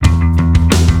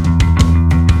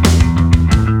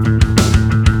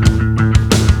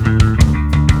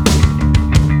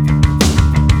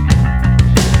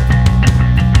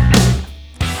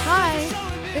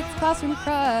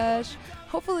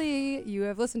you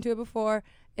have listened to it before.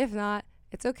 If not,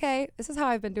 it's okay. This is how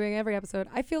I've been doing every episode.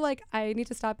 I feel like I need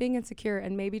to stop being insecure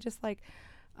and maybe just like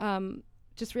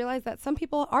just realize that some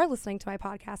people are listening to my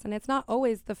podcast and it's not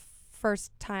always the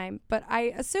first time, but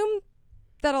I assume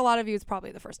that a lot of you it's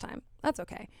probably the first time. That's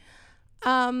okay.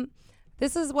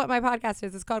 This is what my podcast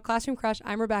is. It's called Classroom Crush.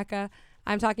 I'm Rebecca.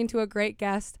 I'm talking to a great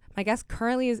guest. My guest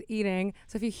currently is eating.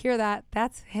 So if you hear that,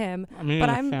 that's him.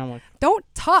 Don't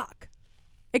talk.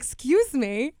 Excuse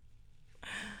me.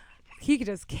 He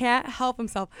just can't help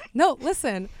himself. No,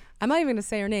 listen. I'm not even going to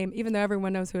say her name, even though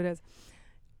everyone knows who it is.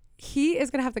 He is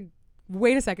going to have to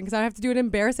wait a second because I have to do an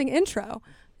embarrassing intro.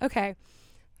 Okay.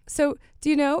 So do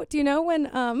you know when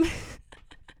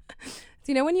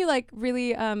when you like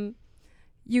really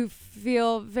you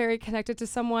feel very connected to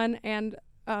someone and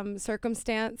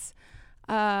circumstance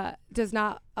does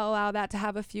not allow that to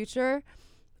have a future?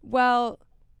 Well,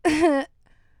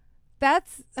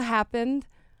 that's happened.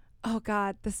 Oh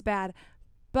God, this is bad.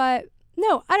 But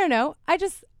no, I don't know.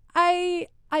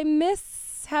 I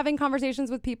miss having conversations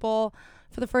with people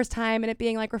for the first time and it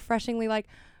being like refreshingly like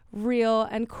real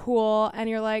and cool. And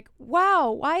you're like,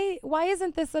 wow, why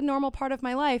isn't this a normal part of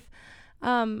my life?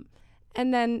 And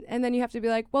then you have to be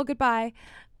like, well, goodbye.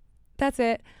 That's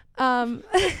it.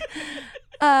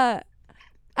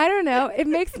 I don't know. It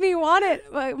makes me want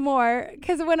it more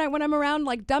because when I'm around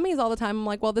like dummies all the time, I'm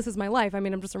like, well, this is my life. I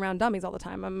mean, I'm just around dummies all the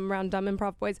time. I'm around dumb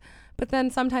improv boys. But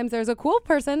then sometimes there's a cool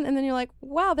person, and then you're like,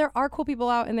 wow, there are cool people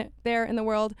out there in the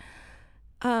world.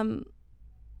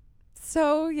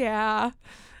 So yeah.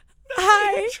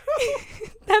 Hi.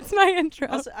 That's my intro.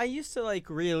 Also, I used to like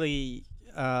really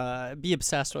be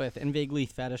obsessed with and vaguely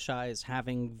fetishize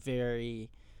having very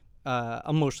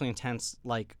emotionally intense,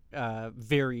 like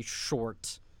very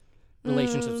short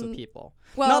relationships with people.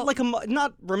 Well, not like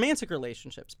not romantic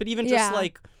relationships, but even just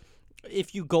like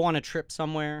if you go on a trip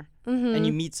somewhere and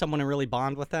you meet someone and really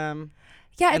bond with them.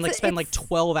 Yeah, and like spend like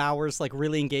 12 hours like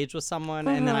really engaged with someone,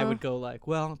 and then I would go like,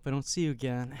 well, if I don't see you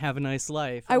again, have a nice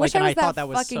life. I wish I was thought that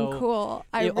was fucking so cool.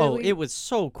 It was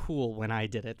so cool when I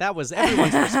did it. That was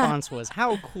everyone's response was,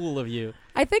 how cool of you.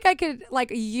 I think I could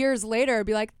like years later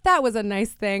be like, that was a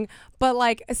nice thing, but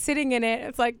like sitting in it,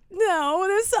 it's like, no,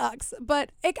 this sucks.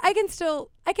 But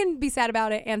I can be sad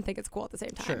about it and think it's cool at the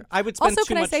same time. Sure, I would spend also,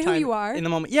 too can much I say time who you are? In the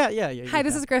moment. Yeah. Hi,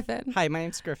 this is Griffin. Hi, my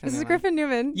name's Griffin. This is Griffin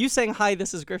Newman. You saying hi,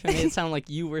 this is Griffin made it sound like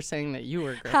you were saying that you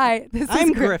were Griffin. Hi, this is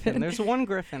I'm Griffin. There's one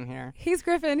Griffin here. He's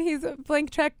Griffin. He's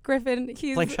Blank Check Griffin.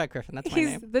 He's Blank Check Griffin. That's my name.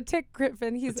 He's the Tick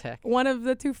Griffin. He's the Tick. One of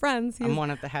the two friends. I'm one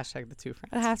of the hashtag the two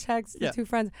friends. The hashtags the two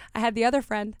friends. I had the other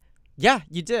friend. Yeah,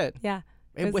 you did. Yeah.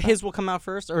 His will come out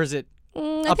first, or is it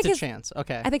up to chance?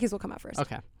 Okay. I think his will come out first.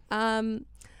 Okay.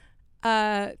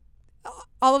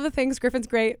 All of the things. Griffin's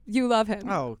great. You love him.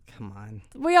 Oh, come on.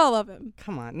 We all love him.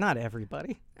 Come on. Not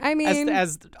everybody. I mean,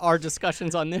 as our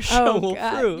discussions on this show will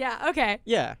prove. Yeah. Okay.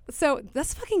 Yeah. So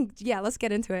let's let's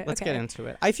get into it. Let's get into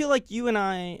it. I feel like you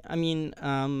and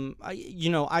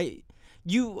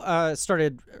you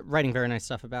started writing very nice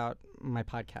stuff about my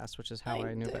podcast, which is how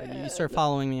I knew about you. You started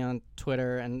following me on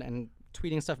Twitter and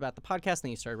tweeting stuff about the podcast, and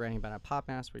then you started writing about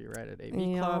PopMass, where you write at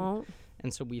AV Club.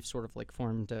 And so we've sort of like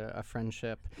formed a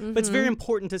friendship. But it's very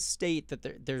important to state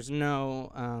that there's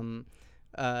no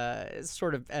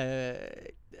sort of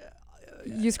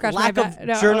you scratch lack my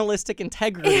of journalistic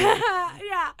integrity.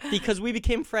 Yeah. Because we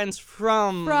became friends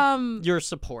from your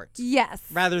support. Yes.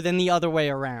 Rather than the other way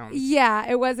around. Yeah.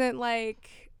 It wasn't like...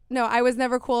 No, I was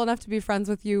never cool enough to be friends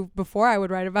with you before I would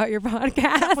write about your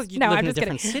podcast. Well, you live in a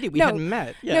different city. We hadn't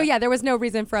met. Yeah. No, there was no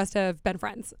reason for us to have been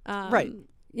friends. Right.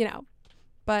 You know.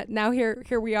 But now here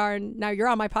we are, and now you're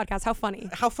on my podcast. How funny.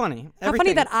 How funny. How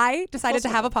funny that I decided to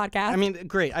have a podcast. I mean,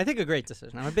 great. I think a great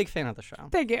decision. I'm a big fan of the show.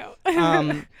 Thank you.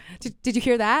 Did you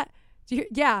hear that?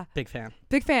 Yeah. Big fan.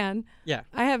 Big fan. Yeah.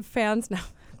 I have fans now.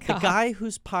 God. The guy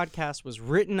whose podcast was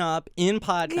written up in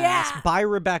podcast by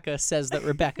Rebecca says that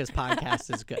Rebecca's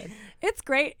podcast is good. It's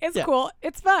great. It's cool.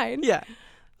 It's fine. Yeah.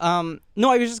 No,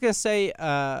 I was just going to say,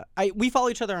 we follow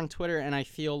each other on Twitter, and I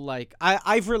feel like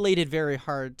I've related very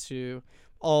hard to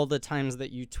all the times that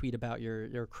you tweet about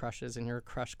your crushes and your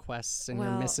crush quests and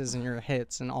your misses and your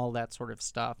hits and all that sort of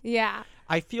stuff. Yeah.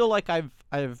 I feel like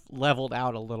I've leveled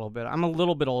out a little bit. I'm a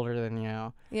little bit older than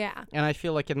you. Yeah. And I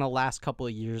feel like in the last couple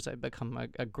of years I've become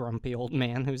a grumpy old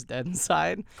man who's dead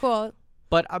inside. Cool.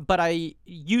 But I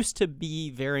used to be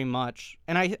very much,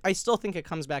 and I still think it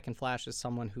comes back in flash as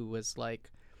someone who was like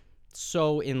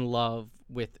so in love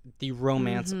with the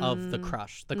romance of the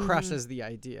crush. The crush is the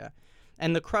idea.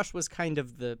 And the crush was kind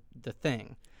of the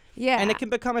thing. Yeah. And it can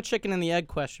become a chicken and the egg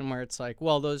question where it's like,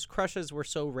 well, those crushes were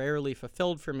so rarely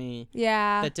fulfilled for me.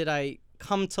 Yeah. That did I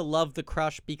come to love the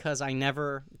crush because I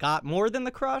never got more than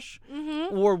the crush?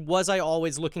 Mm-hmm. Or was I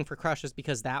always looking for crushes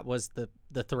because that was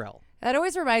the thrill? That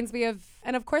always reminds me of,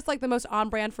 and of course, like the most on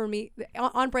brand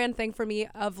thing for me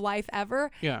of life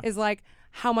ever Yeah. is like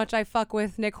how much I fuck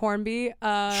with Nick Hornby,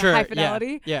 Sure. High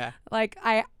Fidelity. Yeah. Like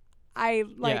I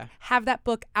like Yeah. have that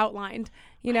book outlined,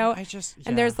 you know. I just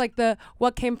And there's like the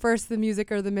what came first, the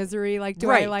music or the misery? Like, do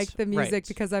I Right, like the music right.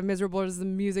 because I'm miserable, or does the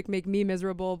music make me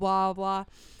miserable? Blah blah.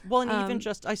 Well, and even um,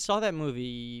 just I saw that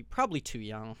movie probably too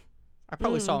young. I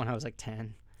probably saw it when I was like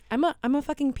 10. I'm a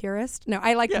fucking purist. No,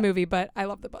 I like Yeah. the movie, but I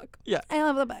love the book. Yeah. I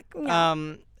love the book.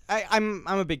 Yeah. I'm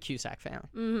a big Cusack fan.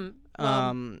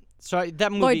 Mm-hmm. So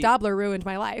that movie. Lloyd Dobler ruined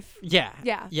my life. Yeah.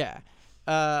 Yeah. Yeah.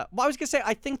 Well, I was gonna say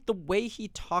I think the way he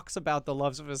talks about the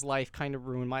loves of his life kind of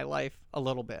ruined my life a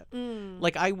little bit.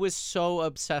 Like I was so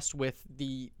obsessed with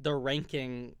the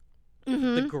ranking,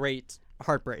 the great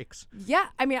heartbreaks. Yeah,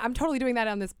 I mean, I'm totally doing that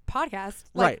on this podcast.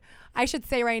 Like, Right. I should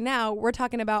say right now, we're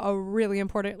talking about a really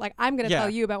important. Like, I'm going to Yeah. tell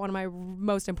you about one of my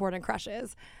most important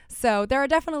crushes. So there are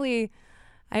definitely.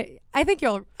 I think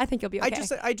you'll be okay.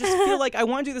 I just feel like I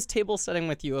want to do this table setting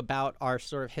with you about our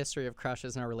sort of history of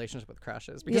crushes and our relationship with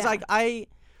crushes because Yeah.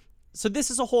 so this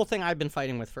is a whole thing I've been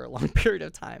fighting with for a long period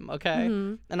of time, okay?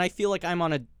 Mm-hmm. And I feel like I'm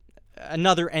on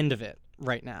another end of it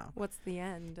right now. What's the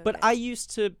end? Of But it? I used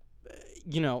to,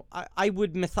 I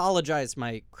would mythologize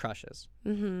my crushes,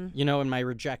 and my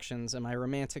rejections and my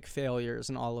romantic failures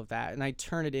and all of that. And I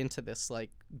turn it into this like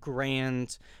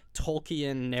grand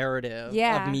Tolkien narrative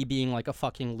Yeah. of me being like a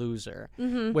fucking loser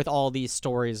with all these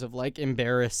stories of like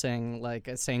embarrassing, like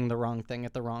saying the wrong thing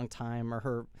at the wrong time or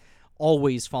her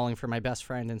always falling for my best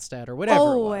friend instead or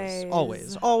whatever it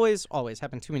was. Always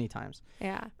happened too many times.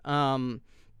 Yeah.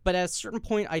 But at a certain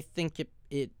point, I think it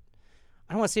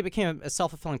I don't want to say it became a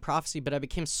self-fulfilling prophecy, but I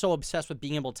became so obsessed with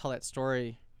being able to tell that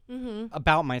story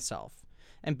about myself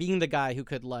and being the guy who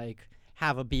could like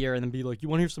have a beer and then be like, you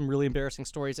want to hear some really embarrassing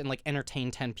stories and like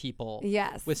entertain 10 people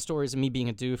Yes. with stories of me being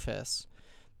a doofus,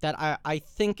 that I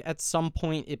think at some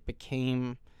point it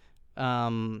became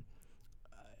an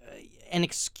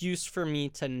excuse for me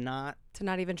to not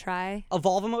even try.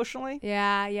 evolve emotionally.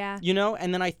 Yeah. Yeah.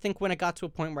 And then I think when it got to a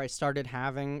point where I started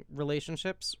having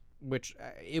relationships, which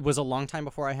it was a long time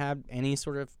before I had any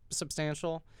sort of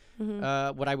substantial,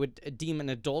 what I would deem an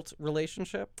adult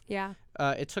relationship. Yeah.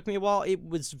 It took me a while. It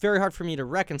was very hard for me to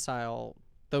reconcile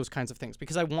those kinds of things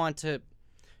because I want to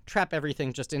trap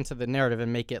everything just into the narrative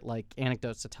and make it like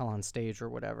anecdotes to tell on stage or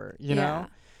whatever, you know?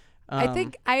 I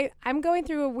think I'm going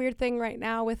through a weird thing right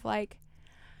now with like,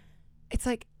 it's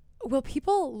like, will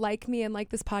people like me and like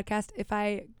this podcast if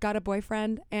I got a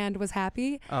boyfriend and was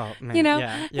happy? Oh man,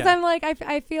 Because yeah. I'm like,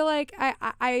 I feel like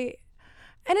I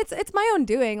and it's my own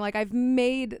doing. Like I've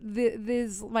made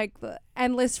these like the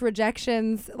endless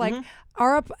rejections like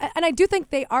are and I do think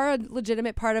they are a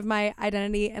legitimate part of my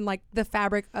identity and like the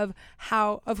fabric of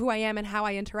who I am and how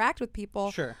I interact with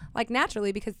people. Sure. Like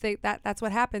naturally because that's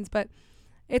what happens. But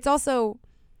it's also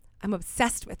I'm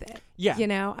obsessed with it.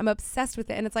 Yeah. I'm obsessed with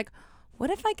it, and it's like, what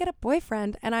if I get a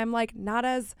boyfriend and I'm like not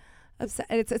as upset?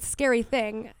 It's a scary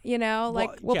thing,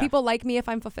 Like, will people like me if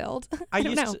I'm fulfilled? I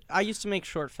don't know. I used to make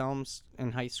short films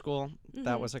in high school.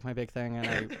 That was like my big thing, and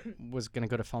I was gonna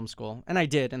go to film school, and I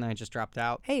did, and I just dropped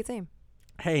out. Hey, same.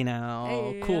 Hey now,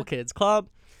 Hey. Cool Kids Club.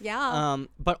 Yeah.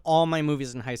 But all my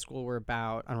movies in high school were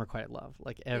about unrequited love,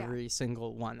 like every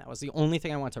single one. That was the only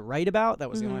thing I wanted to write about. That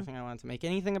was the only thing I wanted to make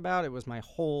anything about. It was my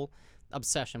whole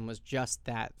obsession was just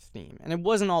that theme, and it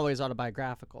wasn't always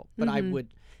autobiographical, but I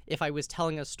would, if I was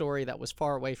telling a story that was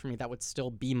far away from me, that would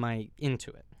still be my into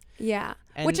it. Yeah.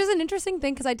 And Which is an interesting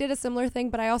thing because I did a similar thing,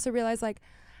 but I also realized like,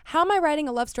 how am I writing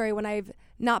a love story when I've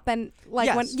not been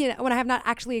like when I have not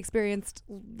actually experienced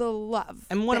the love?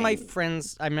 And one of my thing.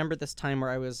 friends, I remember this time where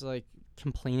I was like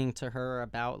complaining to her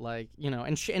about like,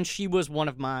 and she was one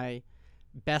of my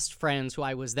best friends who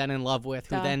I was then in love with,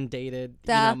 who then dated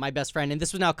my best friend, and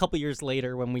this was now a couple years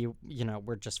later when we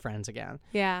we're just friends again.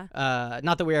 Yeah.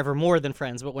 Not that we were ever more than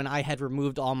friends, but when I had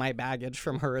removed all my baggage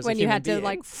from her as when a you human had being. to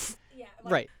like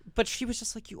Right. But she was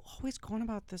just like, you always go on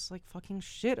about this like fucking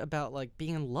shit about like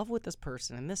being in love with this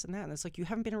person and this and that. And it's like, you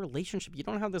haven't been in a relationship. You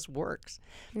don't know how this works.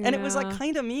 And it was like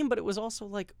kind of mean, but it was also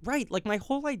like, right. Like my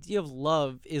whole idea of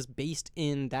love is based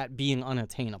in that being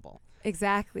unattainable.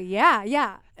 Exactly. Yeah.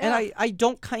 Yeah. And I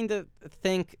don't kind of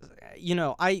think,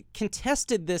 I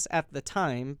contested this at the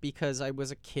time because I was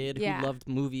a kid who loved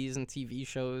movies and TV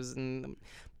shows and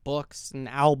books and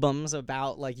albums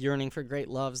about like yearning for great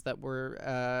loves that were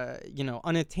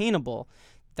unattainable,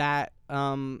 that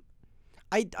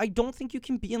I don't think you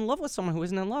can be in love with someone who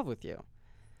isn't in love with you.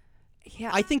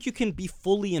 Yeah. I think you can be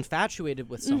fully infatuated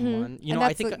with someone. You And know, I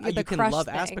that's think the you can crush love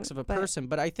thing, aspects of a but- person,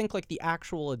 but I think like the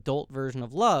actual adult version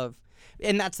of love,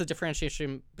 and that's the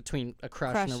differentiation between a crush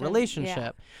and a Crush and-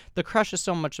 relationship. The crush is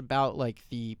so much about like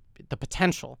the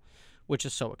potential, which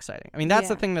is so exciting. I mean, that's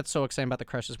the Yeah. thing that's so exciting about the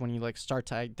crush is when you like start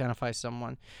to identify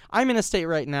someone. I'm in a state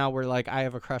right now where like I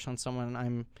have a crush on someone and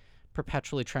I'm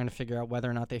perpetually trying to figure out whether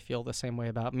or not they feel the same way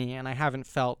about me, and I haven't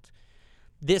felt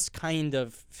this kind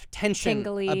of tension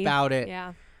Tingly. about it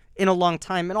Yeah. in a long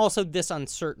time, and also this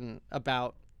uncertain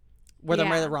about whether I'm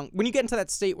right Yeah. or wrong. When you get into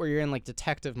that state where you're in like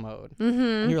detective mode, Mm-hmm.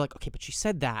 and you're like, okay, but she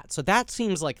said that, so that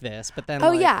seems like this, but then Oh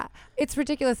like, yeah, it's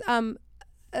ridiculous.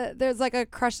 There's like a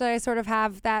crush that I sort of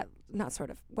have that, not sort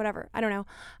of, whatever. I don't know.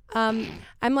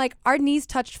 I'm like, our knees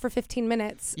touched for 15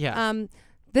 minutes. Yeah.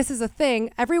 This is a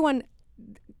thing. Everyone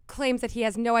claims that he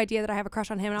has no idea that I have a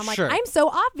crush on him, and I'm like, Sure. I'm so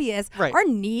obvious. Right. Our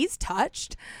knees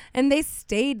touched, and they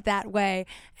stayed that way,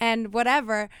 and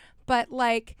whatever. But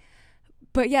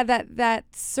yeah, that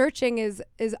searching is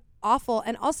awful.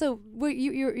 And also, what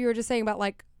you were just saying about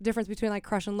like difference between like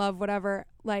crush and love, whatever.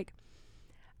 Like,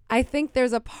 I think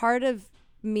there's a part of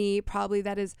me probably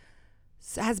that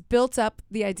has built up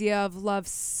the idea of love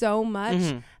so much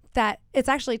Mhm. that it's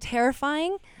actually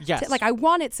terrifying. Yes. Like, I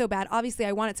want it so bad. Obviously,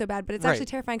 I want it so bad, but it's actually Right.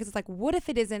 terrifying because it's like, what if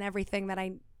it isn't everything that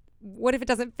what if it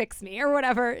doesn't fix me or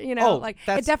whatever? You know, like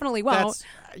it definitely won't.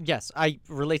 Yes, I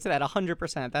relate to that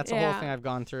 100%. That's a whole Yeah. thing I've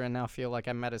gone through, and now feel like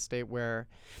I'm at a state where,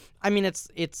 I mean,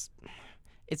 it's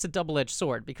a double-edged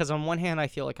sword, because on one hand I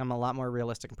feel like I'm a lot more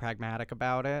realistic and pragmatic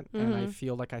about it, and I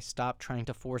feel like I stopped trying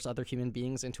to force other human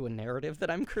beings into a narrative that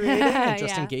I'm creating and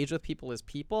just Yeah. engage with people as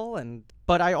people.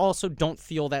 But I also don't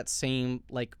feel that same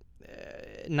like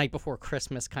night before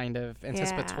Christmas kind of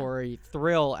anticipatory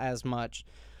thrill as much.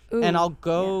 And Ooh, I'll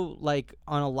go like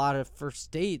on a lot of first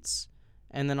dates,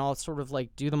 and then I'll sort of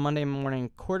like do the Monday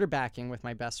morning quarterbacking with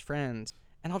my best friend,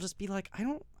 and I'll just be like,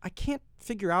 I can't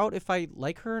figure out if I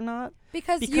like her or not.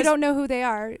 because you don't know who they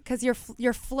are, because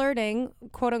you're flirting,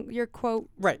 you're quote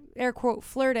Right, air quote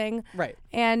flirting, right.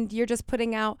 and you're just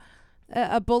putting out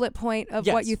a bullet point of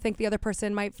what Yes. you think the other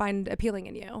person might find appealing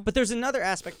in you. But there's another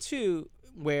aspect too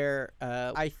where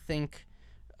I think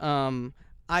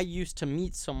I used to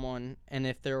meet someone, and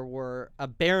if there were a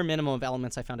bare minimum of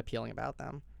elements I found appealing about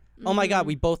them. Oh my God,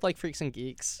 we both like Freaks and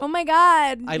Geeks. Oh my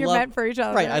God, I you're love- meant for each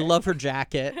other. Right, I love her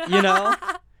jacket, you know?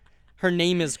 Her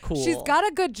name is cool. She's got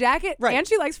a good jacket, Right. and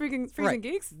she likes Freaks Right. and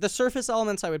Geeks. The surface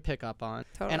elements I would pick up on, and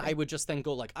Totally. I would just then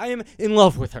go like, I am in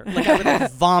love with her. Like I would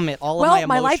like vomit all of my Well, emotions.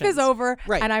 my life is over,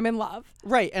 Right. and I'm in love.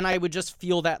 Right, and I would just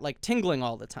feel that like tingling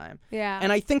all the time. Yeah.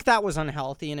 And I think that was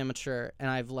unhealthy and immature, and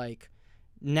I've like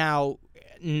now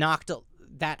knocked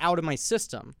that out of my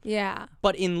system. yeah.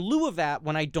 But in lieu of that,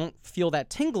 when I don't feel that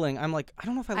tingling, I'm like, I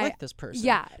don't know if I like this person.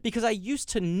 yeah. Because I used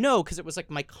to know, because it was like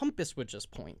my compass would just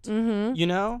point. Mm-hmm. You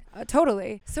know?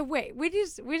 Totally. So wait, we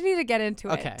need to get into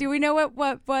Okay. it. Do we know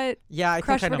what? Yeah, I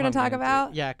Crush think I we're know gonna what talk I'm do.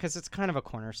 about? Yeah, because it's kind of a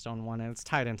cornerstone one, and it's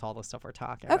tied into all the stuff we're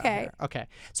talking about. Okay. Here. Okay.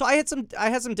 So I had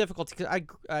some difficulty because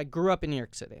I grew up in New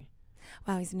York City.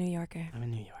 Wow, he's a New Yorker. I'm a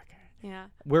New Yorker. Yeah.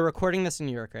 We're recording this in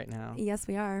New York right now. Yes,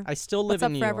 we are. I still live What's up,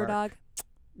 in New Forever York. Dog?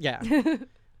 Yeah.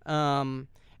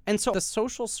 And so the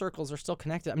social circles are still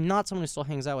connected. I'm not someone who still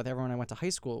hangs out with everyone I went to high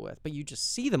school with, but you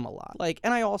just see them a lot. Like,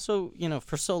 and I also,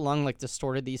 for so long, like,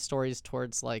 distorted these stories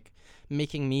towards, like,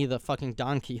 making me the fucking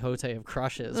Don Quixote of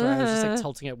crushes, where I was just, like,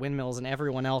 tilting at windmills and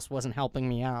everyone else wasn't helping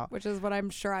me out. Which is what I'm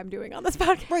sure I'm doing on this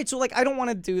podcast. Right, so, like, I don't want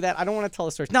to do that. I don't want to tell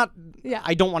the stories. Not, Yeah.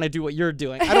 I don't want to do what you're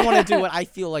doing. I don't want to do what I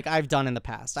feel like I've done in the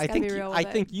past. I gotta think be real with I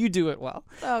it. think you do it well.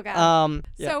 Oh God.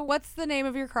 Yeah. So what's the name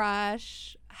of your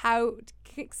crush? How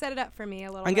set it up for me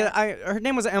a little I'm bit. gonna. Her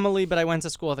name was Emily, but I went to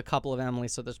school with a couple of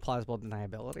Emilys, so there's plausible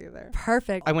deniability there.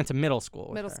 Perfect. I went to middle school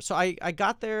with Middle her. s- So I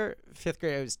got there 5th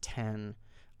grade. I was 10.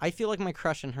 I feel like my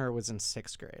crush in her was in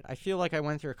 6th grade. I feel like I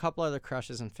went through a couple other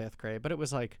crushes in 5th grade, but it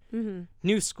was like Mm-hmm.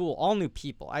 new school, all new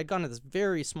people. I'd gone to this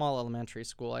very small elementary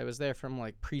school. I was there from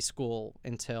like preschool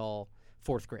until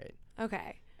 4th grade.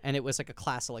 Okay. And it was like a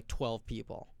class of like 12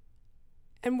 people.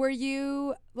 And were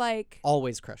you like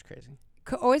Always crush crazy.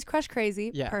 always crush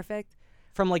crazy? Yeah. Perfect.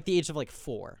 From like the age of like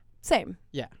 4. Same.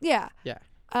 Yeah. Yeah. Yeah.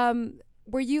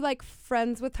 Were you like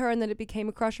friends with her and then it became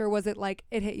a crush, or was it like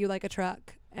it hit you like a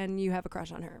truck and you have a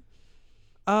crush on her?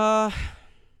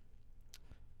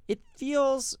 It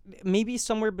feels maybe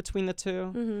somewhere between the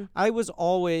two. Mm-hmm. I was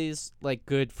always like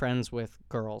good friends with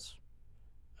girls.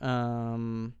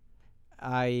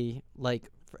 I like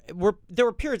there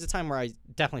were periods of time where I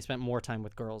definitely spent more time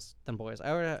with girls than boys.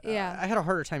 Yeah. I had a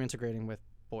harder time integrating with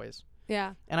boys,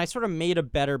 Yeah. and I sort of made a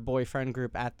better boyfriend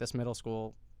group at this middle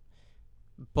school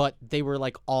but they were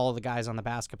like all the guys on the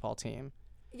basketball team.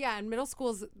 Yeah, and middle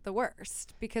school's the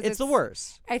worst because It's the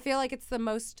worst. I feel like it's the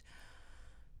most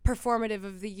performative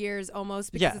of the years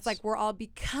almost because it's like we're all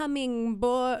becoming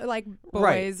boys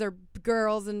Right. or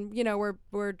girls, and you know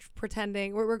we're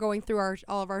pretending we're going through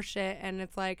all of our shit, and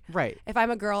it's like Right. if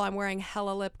I'm a girl, I'm wearing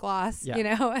hella lip gloss, Yeah. you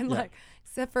know, and Yeah. like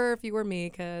except for if you were me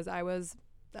because I was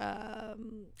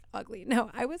ugly. No,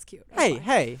 I was cute. I was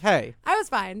fine. Hey. I was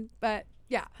fine, but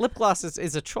yeah. Lip gloss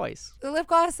is a choice. The lip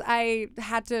gloss I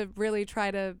had to really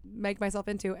try to make myself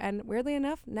into, and weirdly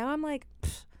enough, now I'm like,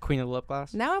 Queen of the lip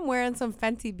gloss. now I'm wearing some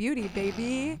Fenty Beauty,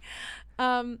 baby.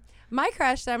 My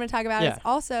crush that I'm going to talk about Yeah. is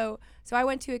also, so I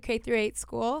went to a K through 8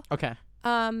 school. Okay.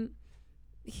 I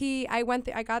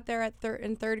got there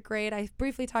in third grade. I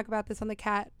briefly talk about this on the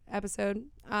cat episode.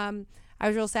 I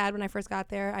was real sad when I first got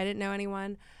there. I didn't know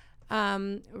anyone.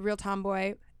 Real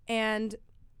tomboy, and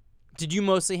Did you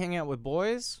mostly hang out with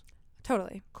boys?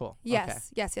 totally. Cool.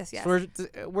 Yes. Okay. Yes.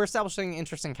 So we're establishing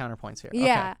interesting counterpoints here.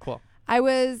 Yeah. Okay, cool. I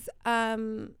was,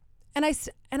 and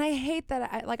I hate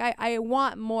that I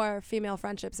want more female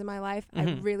friendships in my life.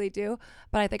 I really do,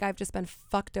 but I think I've just been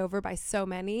fucked over by so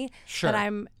many Sure.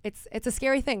 that it's a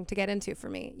scary thing to get into for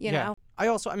me, you know?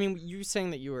 I mean, you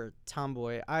saying that you were a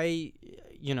tomboy, I,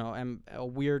 am a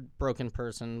weird, broken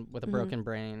person with a broken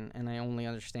brain, and I only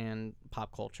understand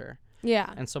pop culture.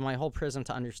 Yeah. And so my whole prism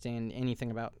to understand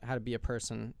anything about how to be a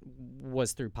person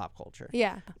was through pop culture.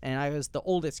 Yeah. And I was the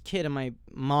oldest kid, and my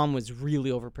mom was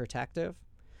really overprotective.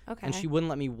 Okay. And she wouldn't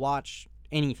let me watch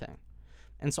anything.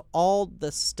 And so all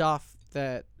the stuff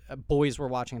that boys were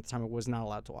watching at the time I was not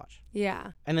allowed to watch.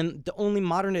 Yeah. And then the only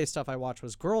modern day stuff I watched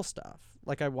was girl stuff.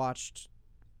 Like I watched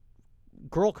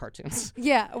girl cartoons.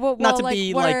 Yeah. Well, Not to like,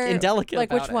 be what like are- indelicate like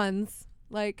about which it. ones?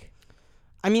 Like,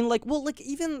 I mean, like, well, like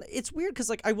even it's weird because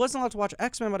like I wasn't allowed to watch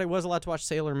X-Men, but I was allowed to watch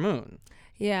Sailor Moon.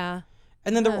 yeah.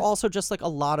 And then there were Huh. also just like a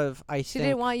lot of She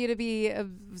didn't want you to be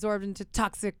absorbed into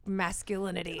toxic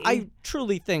masculinity. I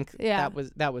truly think Yeah.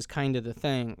 that was kind of the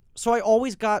thing. So I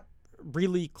always got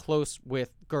really close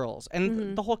with girls,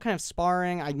 and the whole kind of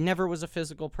sparring. I never was a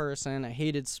physical person. I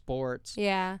hated sports.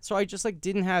 Yeah. So I just like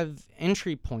didn't have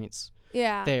entry points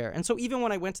Yeah. there. And so even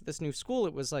when I went to this new school,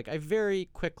 it was like I very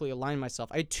quickly aligned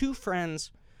myself. I had two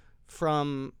friends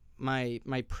from my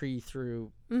pre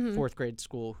through fourth grade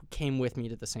school who came with me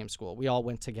to the same school. We all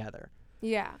went together.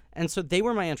 Yeah. And so they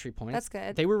were my entry points. That's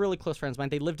good. They were really close friends of mine.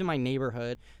 They lived in my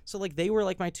neighborhood. So like they were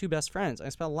like my two best friends. I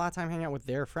spent a lot of time hanging out with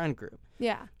their friend group.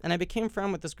 Yeah. And I became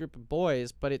friend with this group of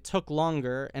boys, but it took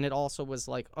longer, and it also was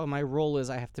like, oh, my role is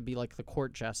I have to be like the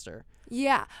court jester.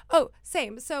 Yeah. Oh,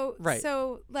 same. So Right.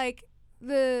 So like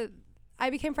I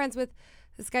became friends with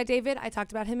this guy David. I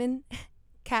talked about him in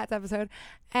Cat's episode,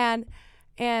 and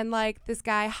like this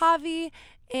guy Javi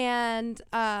and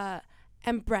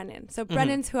Brennan. So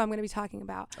Brennan's who I'm going to be talking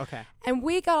about. Okay. And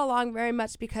we got along very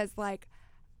much because like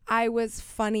I was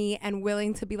funny and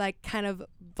willing to be like kind of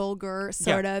vulgar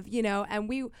sort of, you know, and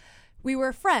we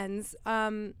were friends.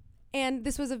 And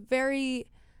this was a very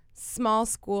small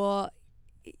school.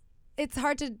 It's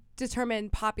hard to determine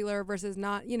popular versus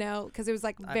not, you know, because it was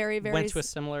like very, very went to a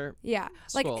similar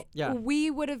school. like yeah.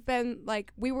 We would have been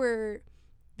like we would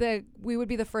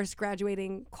be the first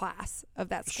graduating class of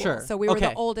that school. Sure. So we were the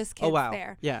Okay. oldest kids Oh wow.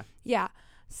 there. Yeah. Yeah.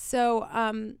 So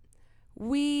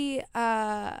we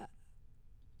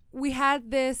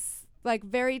had this like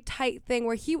very tight thing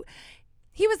where he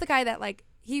was the guy that like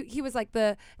he was like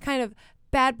the kind of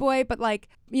bad boy, but like,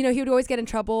 you know, he would always get in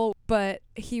trouble, but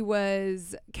he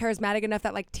was charismatic enough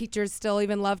that like teachers still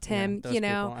even loved him, Yeah, those you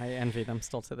know. people, I envy them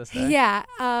still to this day. Yeah.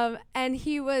 And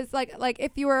he was like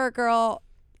if you were a girl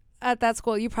at that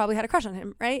school, you probably had a crush on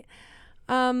him, right?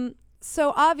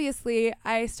 So obviously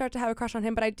I start to have a crush on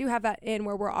him, but I do have that in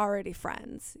where we're already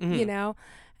friends, you know?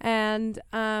 And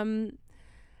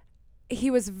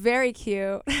he was very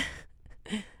cute.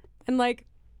 And like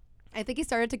I think he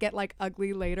started to get like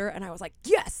ugly later, and I was like,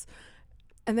 yes.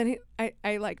 And then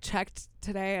I like checked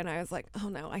today, and I was like, oh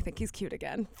no, I think he's cute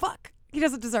again. Fuck, he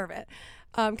doesn't deserve it,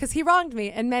 because he wronged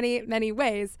me in many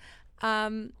ways.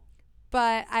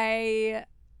 But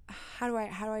how do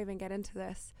I even get into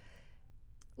this?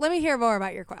 Let me hear more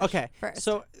about your question. Okay. First.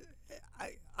 So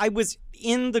I was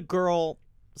in the girl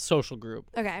social group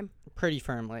Okay. pretty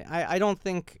firmly. I don't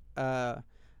think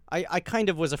I kind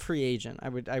of was a free agent. I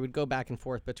would go back and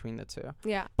forth between the two.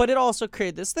 Yeah. But it also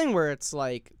created this thing where it's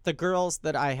like the girls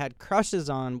that I had crushes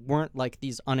on weren't like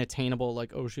these unattainable,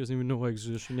 like, oh, she doesn't even know I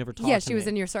exist. She never talked to me. Yeah, she was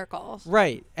in your circle.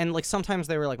 Right. And like sometimes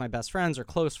they were like my best friends or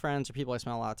close friends or people I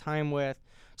spent a lot of time with.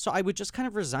 So I would just kind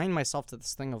of resign myself to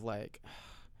this thing of like,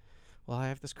 well, I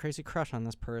have this crazy crush on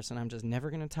this person. I'm just never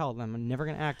going to tell them. I'm never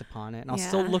going to act upon it. And I'll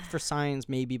still look for signs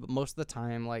maybe, but most of the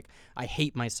time, like, I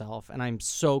hate myself, and I'm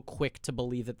so quick to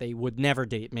believe that they would never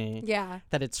date me. Yeah.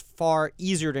 That it's far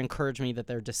easier to encourage me that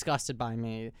they're disgusted by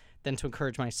me than to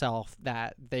encourage myself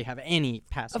that they have any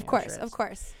passing interest. Of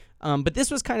course. But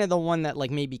this was kind of the one that, like,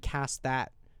 maybe cast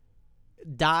that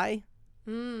die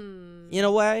in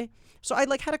a way. So I,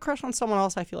 like, had a crush on someone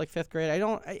else, I feel like, 5th grade.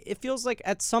 It feels like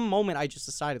at some moment I just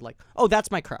decided, like, oh, that's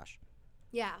my crush.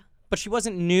 Yeah. But she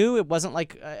wasn't new. It wasn't,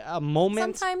 like, a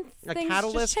moment. Sometimes a things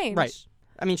catalyst. just change. Right.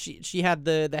 I mean, she had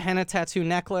the henna tattoo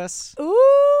necklace. Ooh.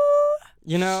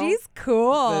 You know? She's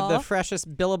cool. The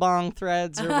freshest Billabong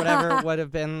threads or whatever would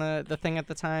have been the thing at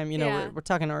the time. You know, we're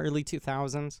talking early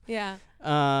 2000s. Yeah.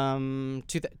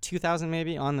 2000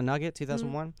 maybe, on the Nugget,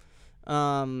 2001.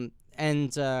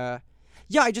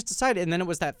 Yeah, I just decided, and then it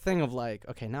was that thing of like,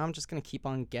 okay, now I'm just going to keep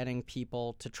on getting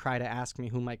people to try to ask me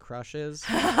who my crush is.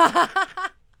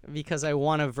 Because I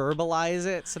want to verbalize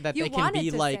it so that they can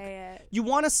be like, you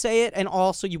want to say it, and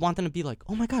also you want them to be like,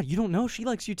 oh my God, you don't know, she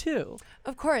likes you too.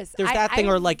 Of course. There's that thing,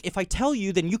 or like, if I tell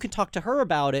you, then you can talk to her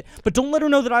about it, but don't let her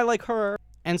know that I like her.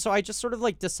 And so I just sort of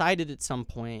like decided at some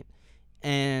point,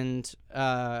 and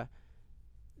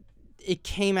it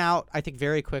came out, I think,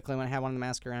 very quickly when I had one of them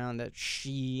ask around that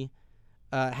she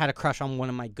had a crush on one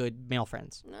of my good male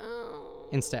friends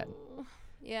instead.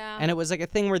 Yeah. And it was like a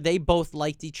thing where they both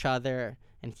liked each other,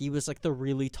 and he was like the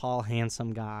really tall,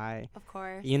 handsome guy. Of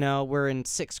course. You know, we're in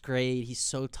 6th grade. He's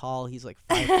so tall. He's like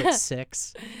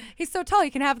 5'6". He's so tall. He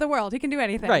can have the world. He can do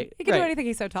anything. Right. He can do anything.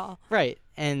 He's so tall. Right.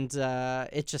 And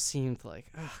it just seemed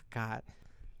like, oh God.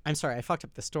 I'm sorry, I fucked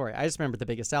up the story. I just remember the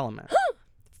biggest element.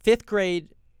 5th grade,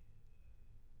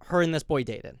 her and this boy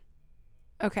dated.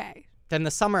 Okay. Then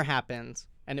the summer happened,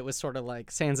 and it was sort of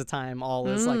like sands of time, all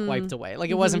is like wiped away. Like,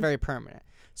 it wasn't very permanent.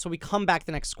 So we come back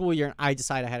the next school year, and I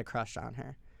decide I had a crush on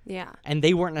her. Yeah. And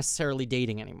they weren't necessarily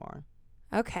dating anymore.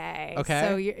 Okay. Okay.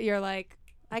 So you're like,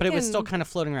 but it was still kind of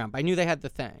floating around. But I knew they had the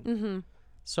thing.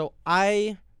 So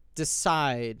I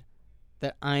decide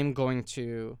that I'm going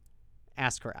to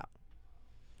ask her out.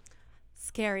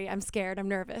 Scary. I'm scared. I'm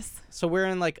nervous. So we're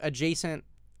in like adjacent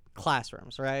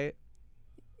classrooms, right?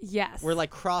 Yes. We're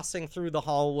like crossing through the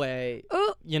hallway,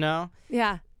 you know?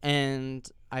 Yeah. And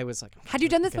I was like, had you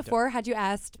done this before? Had you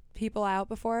asked people out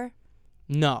before?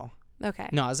 No. Okay.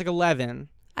 No, I was like 11.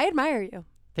 I admire you.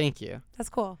 Thank you. That's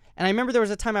cool. And I remember there was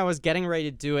a time I was getting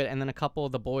ready to do it, and then a couple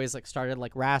of the boys like started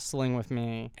like wrestling with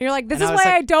me. And you're like, this and is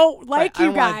why I don't like you I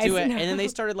don't guys. want to do it. And then they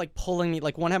started like pulling me,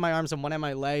 like one had my arms and one had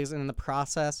my legs, and in the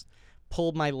process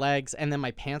pulled my legs, and then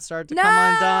my pants started to come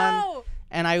undone.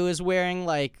 And I was wearing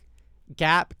like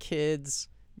Gap Kids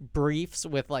briefs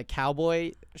with like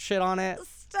cowboy shit on it.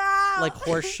 Stop. Like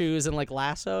horseshoes and like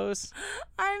lassos.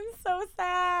 I'm so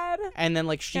sad. And then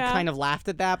like she kind of laughed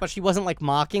at that, but she wasn't like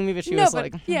mocking me, but she was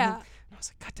like, yeah. And I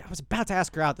was like, God, I was about to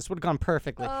ask her out. This would have gone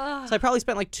perfectly. So I probably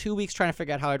spent like 2 weeks trying to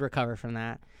figure out how I'd recover from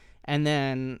that. And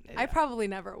then I probably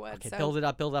never would. Okay, so build it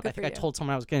up. I think I told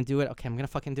someone I was going to do it. Okay, I'm going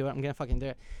to fucking do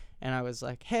it. And I was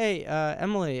like, hey,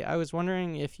 Emily, I was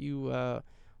wondering if you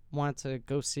want to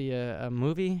go see a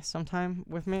movie sometime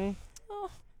with me.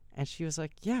 And she was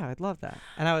like, yeah, I'd love that.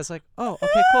 And I was like, oh,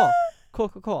 okay,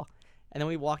 cool. And then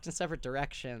we walked in separate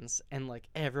directions, and like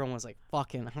everyone was like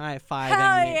fucking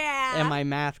high-fiving me in my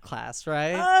math class,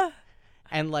 right?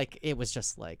 And like it was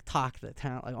just like talk of the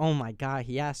town, like, oh my God,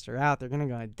 he asked her out. They're gonna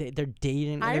go. They're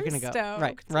dating. I'm they're gonna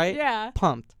stoked. go. Right. Yeah.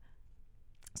 Pumped.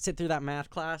 Sit through that math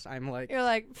class. I'm like, you're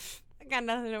like, I got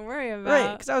nothing to worry about.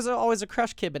 Right, because I was always a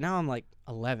crush kid, but now I'm like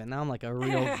 11. Now I'm like a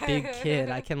real big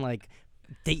kid. I can like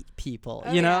date people,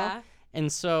 you know. Yeah.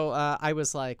 And so I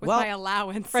was like, with well, my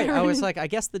allowance. Right. I was like, I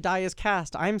guess the die is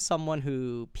cast. I'm someone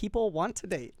who people want to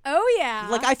date. Oh yeah.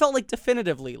 Like I felt like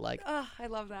definitively like. Oh, I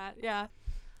love that. Yeah.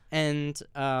 And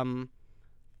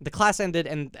the class ended,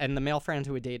 and the male friend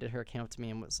who had dated her came up to me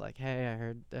and was like, hey, I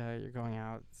heard you're going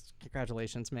out.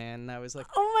 Congratulations, man. And I was like,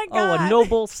 oh my God. Oh, a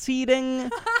noble seating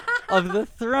of the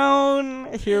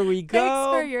throne. Here we go.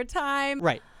 Thanks for your time.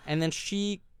 Right. And then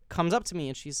she comes up to me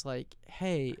and she's like,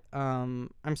 hey,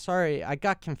 I'm sorry, I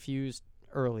got confused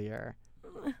earlier.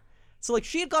 So like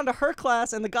she had gone to her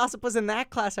class and the gossip was in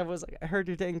that class. I was like, I heard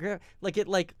you're dating Griff. Like it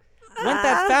like went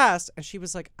that fast. And she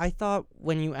was like, I thought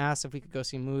when you asked if we could go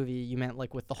see a movie, you meant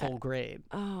like with the whole grade.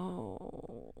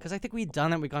 Oh. Because I think we'd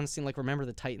done it. We'd gone to see like Remember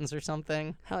the Titans or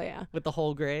something. Hell yeah. With the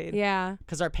whole grade. Yeah.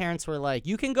 Because our parents were like,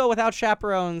 you can go without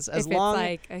chaperones as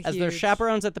long as there's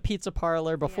chaperones at the pizza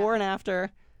parlor before and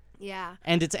after. Yeah.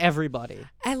 And it's everybody.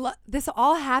 I love this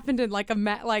all happened in like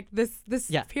this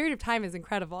period of time is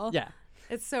incredible. Yeah.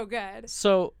 It's so good.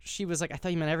 So she was like, I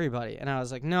thought you meant everybody. And I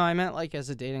was like, no, I meant like as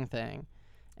a dating thing.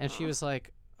 And she was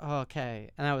like, oh, okay.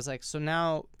 And I was like, so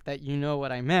now that you know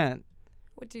what I meant,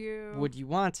 would you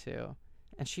want to?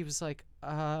 And she was like,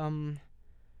 I'm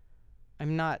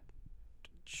not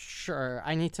sure.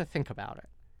 I need to think about it.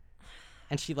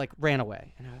 And she like ran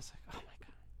away. And I was like, oh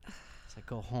my God. So I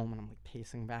go home and I'm like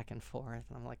pacing back and forth.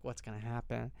 And I'm like, what's going to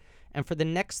happen? And for the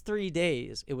next 3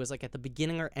 days, it was like at the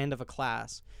beginning or end of a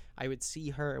class, I would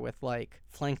see her with like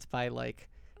flanked by like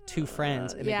 2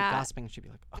 friends and they'd be gossiping. And she'd be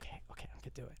like, okay, I'm going to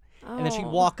do it. Oh. And then she'd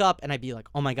walk up and I'd be like,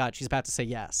 oh my God, she's about to say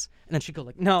yes. And then she'd go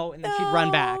like, no. And then she'd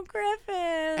run back.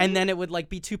 Griffin. And then it would like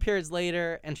be 2 periods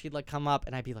later and she'd like come up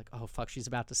and I'd be like, oh fuck, she's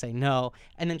about to say no.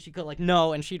 And then she'd go like,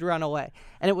 no. And she'd run away.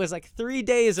 And it was like 3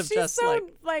 days of she's just so,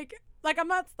 like I'm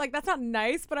not like that's not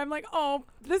nice, but I'm like, oh,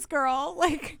 this girl,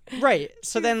 like. Right.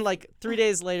 So then like 3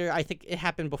 days later, I think it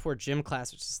happened before gym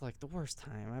class, which is like the worst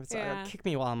time. I was like, kick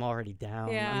me while I'm already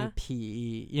down. Yeah. I'm in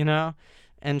PE, you know?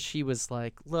 And she was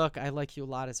like, look, I like you a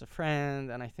lot as a friend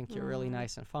and I think you're really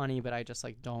nice and funny, but I just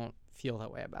like don't feel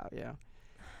that way about you.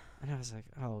 And I was like,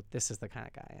 oh, this is the kind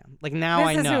of guy I am. Like now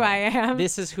I know. This is who I am.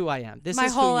 This is who I am. This My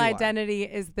is whole who you identity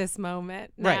is this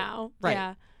moment now. Right.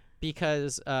 Yeah.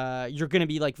 Because you're going to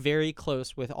be like very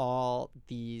close with all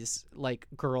these like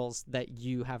girls that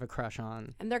you have a crush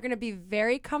on. And they're going to be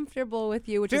very comfortable with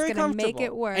you, which is going to make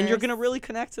it worse. And you're going to really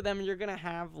connect to them and you're going to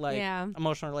have like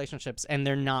emotional relationships and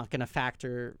they're not going to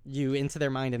factor you into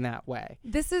their mind in that way.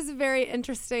 This is a very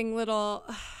interesting little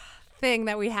thing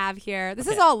that we have here. This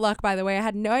is all luck, by the way. I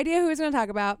had no idea who I was going to talk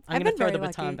about. I'm going to throw the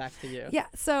baton back to you. Yeah.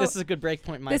 So this is a good break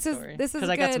point in my story. This is because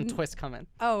I got some twists coming.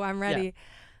 Oh, I'm ready. Yeah.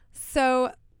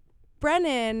 So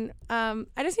Brennan, I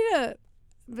just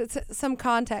need some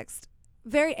context.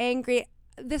 Very angry.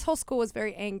 This whole school was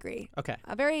very angry. Okay.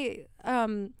 I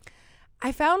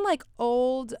found like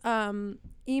old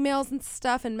emails and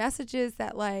stuff and messages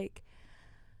that like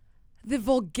the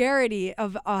vulgarity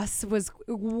of us was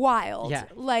wild. Yeah.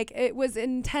 Like it was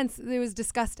intense. It was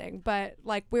disgusting. But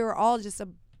like we were all just a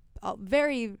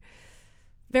very,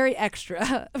 very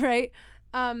extra, right?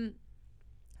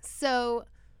 So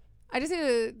I just need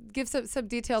to give some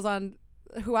details on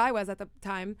who I was at the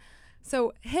time.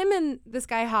 So him and this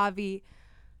guy Javi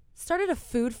started a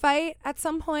food fight at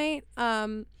some point.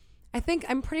 I'm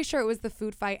pretty sure it was the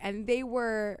food fight, and they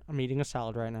were. I'm eating a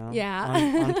salad right now. Yeah.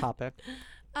 On topic.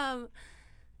 And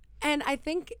I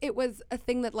think it was a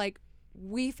thing that like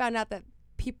we found out that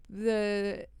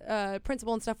the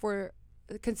principal and stuff were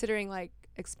considering like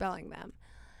expelling them.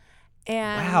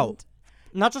 And wow.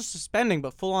 Not just suspending,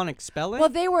 but full on expelling? Well,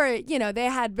 they were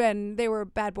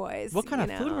bad boys. What kind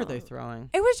of food were they throwing?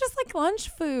 It was just like lunch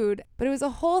food, but it was a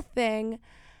whole thing.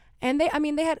 And they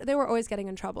were always getting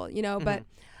in trouble, you know, but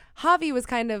Javi was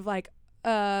kind of like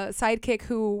a sidekick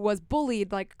who was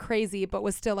bullied like crazy, but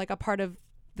was still like a part of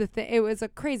the thing. It was a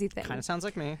crazy thing. Kind of sounds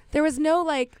like me. There was no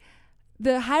like,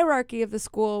 the hierarchy of the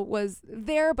school was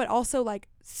there, but also like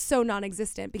so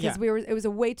non-existent because it was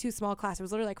a way too small class. It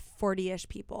was literally like 40-ish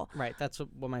people. Right. That's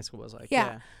what my school was like.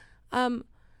 Yeah.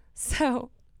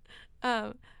 So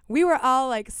we were all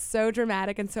like so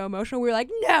dramatic and so emotional. We were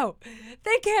like, no,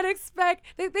 they can't expel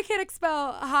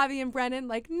Javi and Brennan.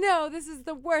 Like, no, this is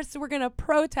the worst. We're going to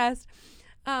protest.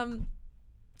 And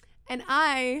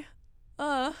I,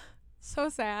 so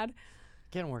sad.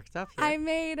 Getting worked up here. I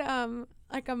made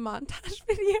like a montage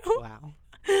video. Wow.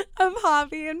 Of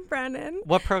Javi and Brennan.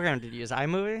 What program did you use?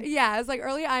 iMovie? Yeah, it was like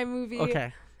early iMovie.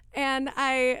 Okay. And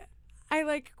I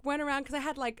like went around because I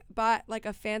had like bought like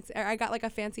I got like a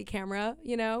fancy camera,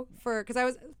 you know, because I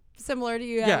was similar to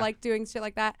you. I like doing shit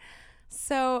like that.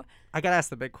 So I gotta ask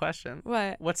the big question.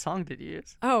 What song did you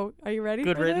use? Oh, are you ready?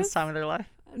 Good for Riddance, this? Time of Their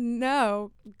Life?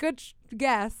 No. Good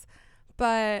guess.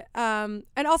 But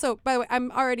and also, by the way,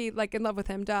 I'm already like in love with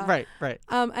him, duh. Right.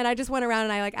 And I just went around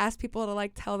and I like asked people to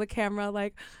like tell the camera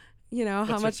like, you know,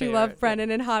 how What's much your you love favorite?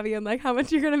 Brennan and Javi and like how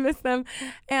much you're gonna miss them.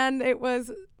 And it was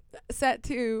set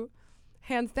to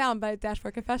Hands Down by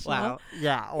Dashboard Confessional. Wow.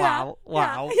 Yeah. Wow.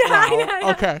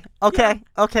 Yeah.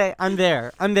 Okay. I'm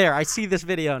there. I see this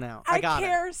video now. I got it. I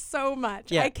care so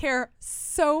much. Yeah. I care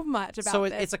so much about so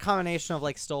this. it's a combination of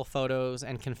like still photos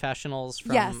and confessionals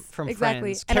from exactly.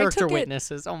 friends, And character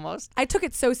witnesses almost. I took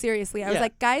it so seriously. I was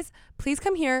like, guys, please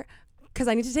come here because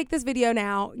I need to take this video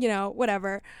now, you know,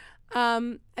 whatever.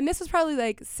 And this was probably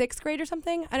like 6th grade or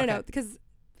something. I don't know because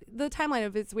the timeline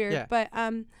of it's weird. Yeah. But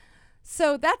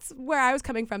so that's where I was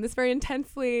coming from. This very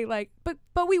intensely like,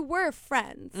 but we were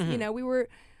friends. You know, we were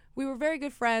very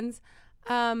good friends.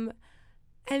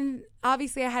 And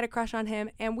obviously I had a crush on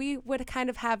him, and we would kind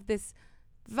of have this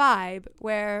vibe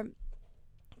where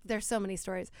there's so many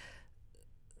stories.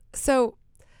 So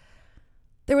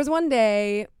there was one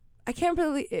day, I can't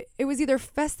really, it was either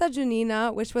Festa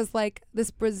Junina, which was like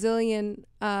this Brazilian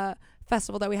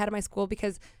festival that we had at my school,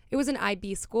 because it was an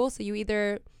IB school. So you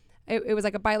either, it was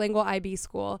like a bilingual IB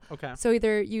school. Okay. So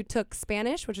either you took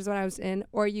Spanish, which is what I was in,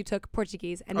 or you took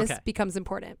Portuguese. And this becomes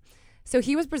important. So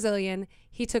he was Brazilian.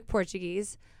 He took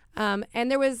Portuguese.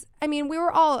 And there was, I mean, we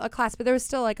were all a class, but there was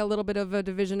still like a little bit of a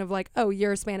division of like, oh,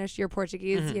 you're Spanish, you're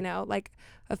Portuguese, you know, like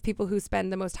of people who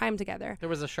spend the most time together. There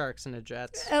was a Sharks and a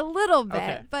Jets. A little bit,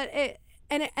 Okay. but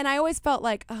and I always felt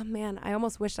like, oh man, I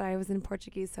almost wish I was in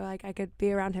Portuguese so like I could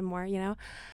be around him more, you know?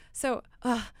 So,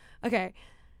 okay.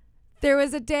 There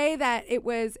was a day that it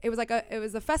was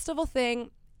a festival thing,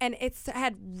 and it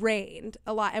had rained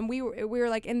a lot, and we were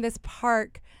like in this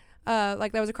park,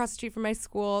 like that was across the street from my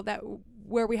school,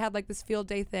 where we had like this field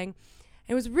day thing.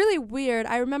 It was really weird.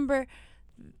 I remember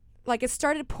like it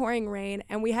started pouring rain,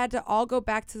 and we had to all go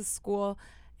back to the school,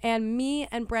 and me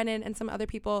and Brennan and some other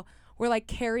people were like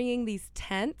carrying these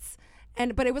tents,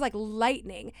 but it was like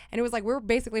lightning, and it was like we were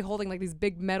basically holding like these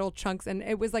big metal chunks, and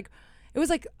it was like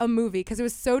a movie because it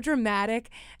was so dramatic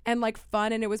and like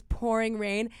fun, and it was pouring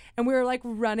rain, and we were like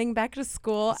running back to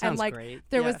school, and like great.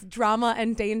 there was drama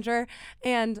and danger,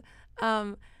 and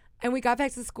we got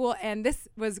back to school, and this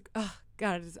was, oh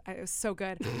God, it was so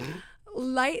good.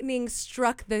 Lightning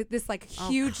struck this like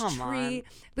huge tree. On.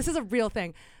 This is a real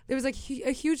thing. There was like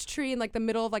a huge tree in like the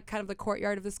middle of like kind of the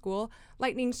courtyard of the school.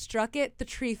 Lightning struck it. The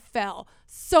tree fell.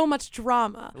 So much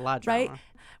drama. A lot of drama. Right?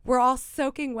 We're all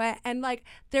soaking wet, and like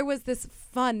there was this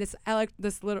fun, this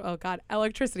little, oh God,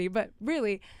 electricity, but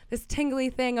really this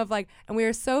tingly thing of like, and we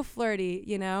were so flirty,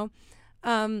 you know,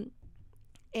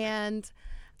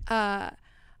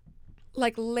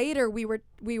 like later we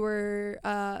were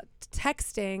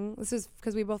texting. This is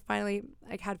because we both finally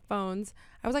like had phones.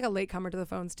 I was like a latecomer to the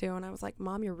phones too, and I was like,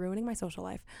 Mom, you're ruining my social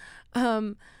life.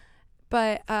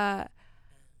 But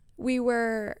we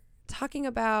were talking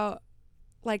about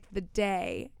like the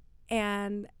day,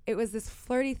 and it was this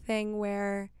flirty thing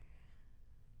where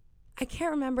I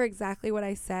can't remember exactly what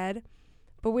I said,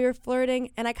 but we were flirting,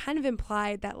 and I kind of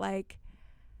implied that like,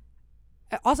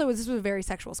 also this was a very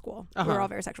sexual school. We were all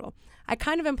very sexual. I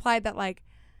kind of implied that like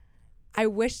I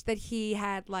wish that he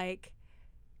had like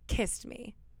kissed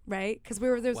me, right? Because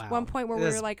there's one point where we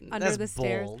were like under the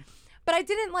stairs, but I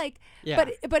didn't like,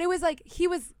 but it was like he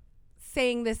was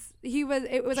saying this,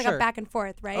 it was like a back and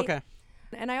forth, right? Okay.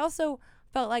 And I also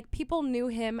felt like people knew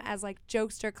him as like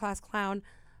jokester, class clown,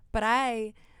 but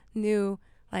I knew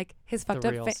like his fucked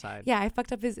up side. Yeah, I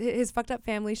fucked up his fucked up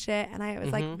family shit, and I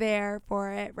was like there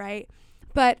for it, right?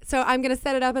 But so I'm gonna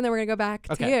set it up, and then we're gonna go back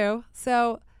to you.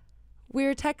 So we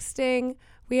were texting.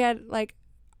 We had like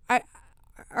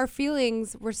our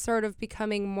feelings were sort of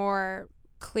becoming more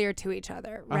clear to each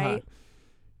other, right?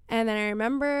 And then I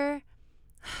remember,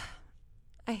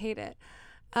 I hate it.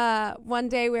 One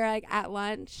day we were like at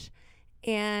lunch,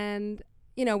 and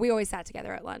you know, we always sat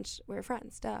together at lunch. We were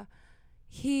friends, duh.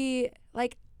 He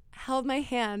like held my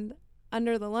hand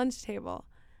under the lunch table,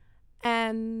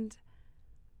 and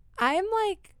I'm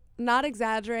like not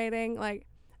exaggerating. Like,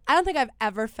 I don't think I've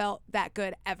ever felt that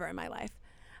good ever in my life.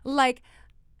 Like,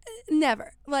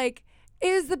 never. Like, it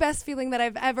is the best feeling that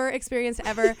I've ever experienced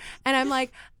ever. And I'm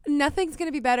like, nothing's going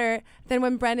to be better than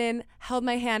when Brennan held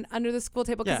my hand under the school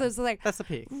table, because it was like, that's the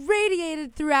peak.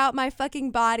 Radiated throughout my fucking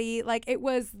body. Like, it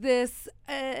was this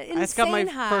insane I just got my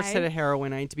high. first hit of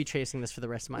heroin. I need to be chasing this for the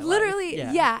rest of my life. Literally,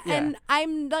 yeah. And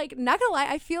I'm like, not gonna lie,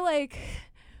 I feel like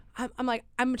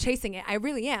I'm chasing it. I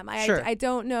really am. I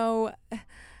don't know.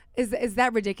 Is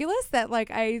that ridiculous that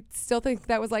like I still think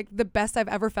that was like the best I've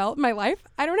ever felt in my life?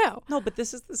 I don't know. No, but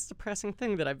this is this depressing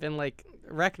thing that I've been like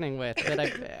reckoning with, that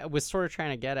I was sort of trying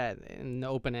to get at in the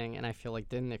opening, and I feel like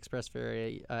didn't express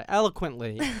very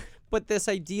eloquently. But this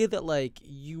idea that like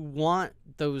you want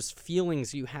those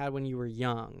feelings you had when you were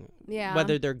young,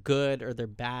 whether they're good or they're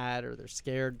bad or they're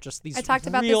scared, just these I talked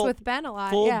about this with Ben a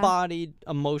lot. Full-bodied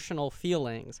emotional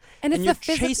feelings, and you're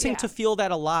chasing to feel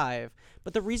that alive.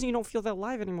 But the reason you don't feel that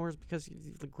alive anymore is because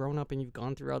you've grown up and you've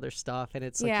gone through other stuff, and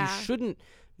it's like you shouldn't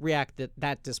react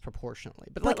that disproportionately.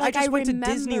 But like I just went to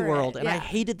Disney World, and I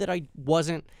hated that I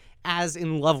wasn't as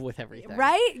in love with everything.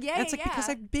 Right? Yeah. And it's like because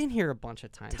I've been here a bunch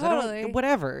of times. Totally.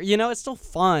 Whatever. You know, it's still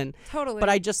fun. Totally. But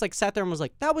I just like sat there and was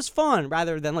like, that was fun,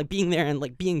 rather than like being there and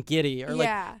like being giddy or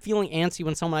like feeling antsy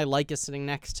when someone I like is sitting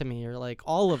next to me, or like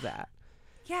all of that.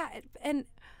 Yeah, and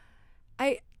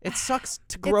it sucks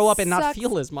to grow up and not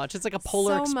feel as much. It's like a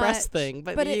Polar Express thing,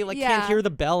 but you like can't hear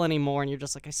the bell anymore, and you're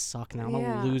just like, I suck now. I'm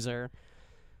a loser.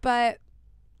 But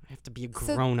I have to be a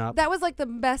grown up. That was like the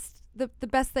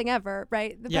best thing ever,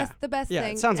 right? The best thing. Yeah,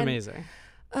 it sounds amazing.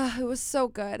 It was so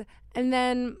good. And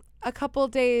then a couple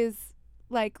days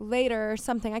like later or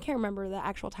something, I can't remember the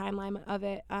actual timeline of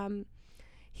it.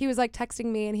 He was like texting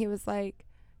me and he was like,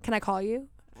 "Can I call you?"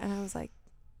 And I was like,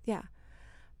 "Yeah."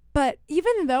 But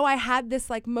even though I had this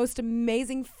like most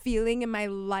amazing feeling in my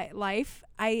life,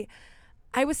 I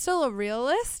was still a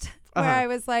realist where I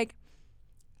was like,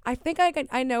 I think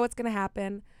I know what's going to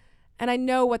happen and I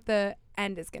know what the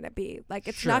end is going to be. Like,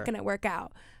 it's not going to work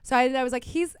out. So I was like,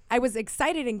 I was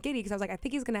excited and giddy because I was like, I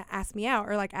think he's going to ask me out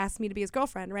or like ask me to be his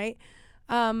girlfriend. Right.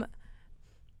 And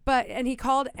he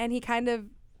called and he kind of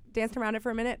danced around it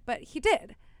for a minute, but he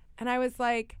did. And I was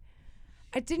like,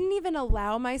 I didn't even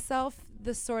allow myself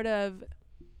the sort of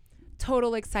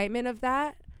total excitement of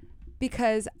that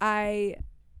because I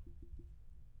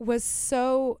was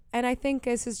so, and I think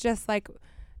this is just like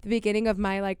the beginning of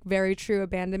my like very true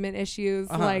abandonment issues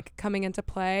like coming into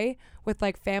play with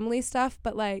like family stuff.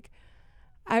 But like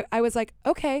I was like,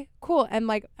 okay, cool. And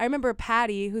like I remember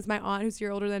Patty, who's my aunt, who's a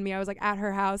year older than me, I was like at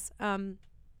her house.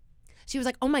 She was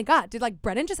like, "Oh my God, did like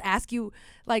Brennan just ask you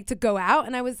like to go out?"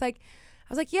 And I was like,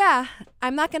 yeah,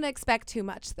 I'm not gonna expect too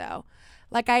much though.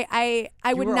 Like I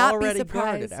would not be surprised.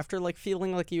 Guarded after like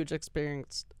feeling like you had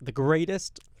experienced the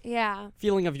greatest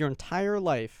feeling of your entire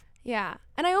life. Yeah.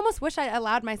 And I almost wish I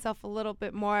allowed myself a little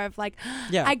bit more of like,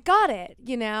 yeah, I got it,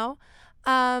 you know?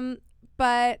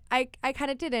 But I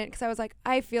kind of didn't because I was like,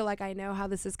 I feel like I know how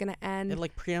this is going to end. It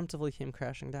like preemptively came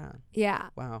crashing down. Yeah.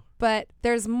 Wow. But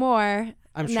there's more.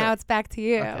 I'm sure. Now it's back to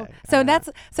you. Okay.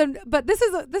 But this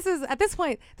is at this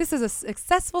point, this is a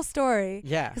successful story.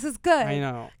 Yeah. This is good. I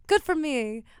know. Good for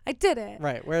me. I did it.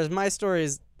 Right. Whereas my story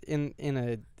is in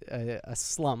a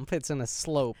slump. It's in a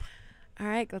slope. All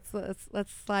right,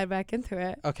 let's slide back into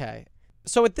it. Okay.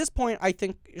 So at this point, I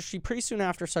think she pretty soon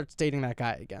after starts dating that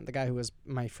guy again, the guy who was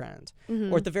my friend.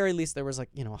 Mm-hmm. Or at the very least, there was like,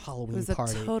 a Halloween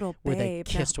party a total where they babe.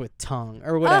 kissed with tongue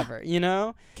or whatever, you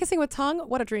know? Kissing with tongue?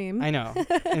 What a dream. I know.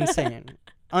 Insane.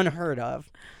 Unheard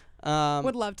of.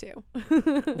 Would love to.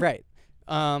 Right.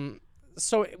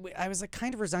 So I was like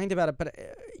kind of resigned about it, but,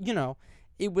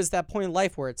 it was that point in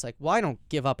life where it's like, well, I don't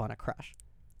give up on a crush.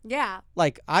 Yeah.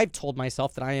 Like, I've told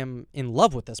myself that I am in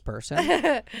love with this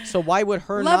person. So why would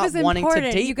her love not is wanting important.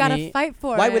 to date me? You gotta fight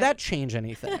for why it. would that change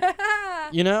anything?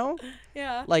 You know?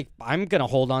 Yeah. Like, I'm going to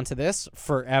hold on to this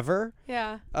forever.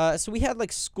 Yeah. So we had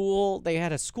like they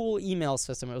had a school email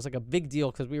system. It was like a big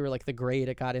deal because we were like the grade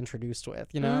it got introduced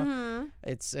with, you know? Mm-hmm.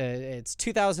 It's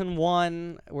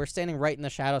 2001. We're standing right in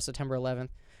the shadow of September 11th.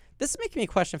 This is making me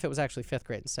question if it was actually 5th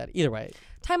grade instead. Either way.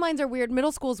 Timelines are weird.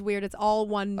 Middle school's weird. It's all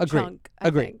one chunk.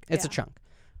 Agreed. It's a chunk.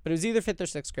 But it was either 5th or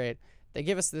 6th grade. They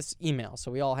give us this email.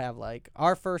 So we all have like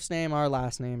our first name, our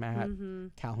last name at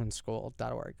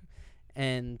calhounschool.org.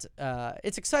 And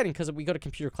it's exciting because we go to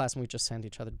computer class and we just send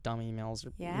each other dumb emails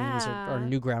or memes or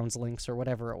Newgrounds links or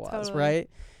whatever it was, right?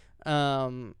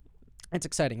 It's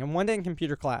exciting. And one day in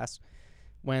computer class,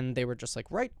 when they were just like,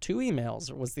 write 2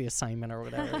 emails was the assignment or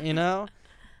whatever, you know?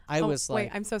 I was like...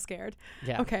 Wait, I'm so scared.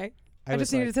 Yeah. Okay. I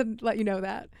just needed to let you know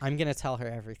that. I'm going to tell her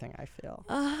everything I feel.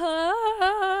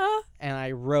 Uh-huh. And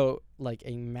I wrote like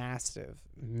a massive...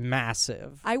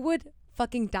 I would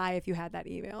fucking die if you had that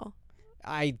email.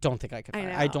 I don't think I could find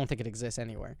it. know. I don't think it exists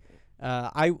anywhere.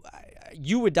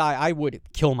 You would die. I would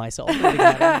kill myself.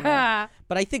 But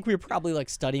I think we were probably like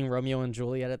studying Romeo and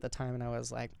Juliet at the time, and I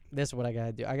was like, "This is what I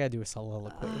gotta do. I gotta do a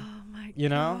soliloquy. Oh my God. You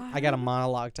know, I got a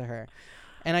monologue to her."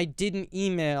 And I did an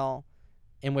email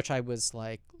in which I was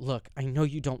like, "Look, I know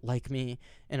you don't like me,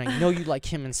 and I know you like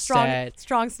him instead.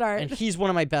 Strong start. And he's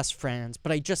one of my best friends,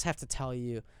 but I just have to tell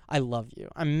you, I love you.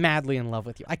 I'm madly in love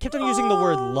with you." I kept on using the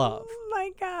word love. Oh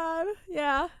my God.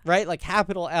 Yeah. Right? Like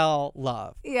capital L,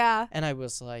 love. Yeah. And I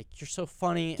was like, "You're so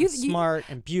funny and smart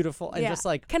and beautiful." And just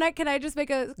like... Can I just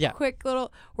make a quick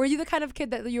little... Were you the kind of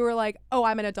kid that you were like, "Oh,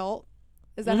 I'm an adult"?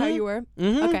 Is that how you were?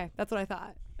 Mm-hmm. Okay. That's what I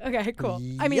thought. Okay, cool.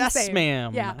 I mean, yes, same.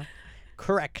 ma'am. Yeah.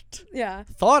 Correct. Yeah.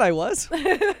 Thought I was.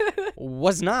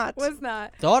 Was not. Was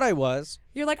not. Thought I was.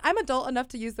 You're like, I'm adult enough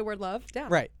to use the word love. Yeah.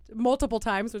 Right. Multiple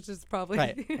times, which is probably...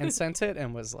 Right. And sent it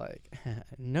and was like,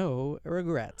 no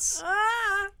regrets.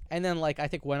 And then like I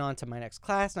think went on to my next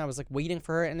class and I was like waiting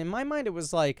for her. And in my mind it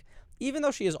was like, even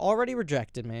though she has already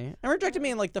rejected me, and rejected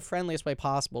me in like the friendliest way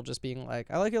possible, just being like,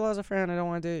 "I like you as a friend. I don't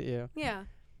want to date you." Yeah.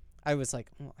 I was like,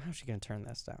 well, how's she going to turn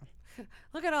this down?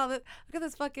 Look at all this. Look at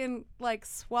this fucking like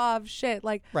suave shit.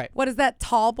 Like, right. What is that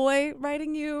tall boy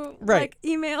writing you like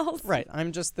emails? Right.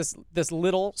 I'm just this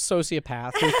little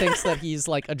sociopath who thinks that he's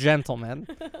like a gentleman.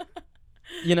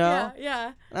 You know?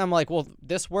 Yeah. And I'm like, well,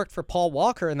 this worked for Paul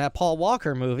Walker in that Paul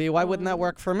Walker movie. Why wouldn't that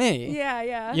work for me?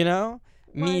 Yeah. You know?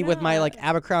 Me with my like not?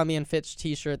 Abercrombie and Fitch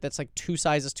t-shirt that's like 2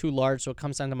 sizes too large, so it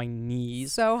comes down to my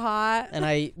knees. So hot. And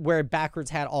I wear a backwards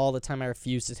hat all the time. I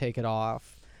refuse to take it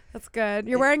off. That's good.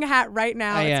 You're wearing a hat right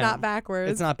now. I It's am. not backwards.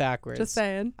 It's not backwards. Just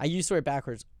saying. I used to wear it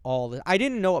backwards I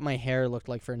didn't know what my hair looked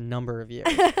like for a number of years.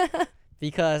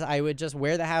 Because I would just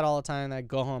wear the hat all the time, and I'd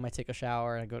go home, I'd take a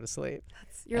shower, and I'd go to sleep.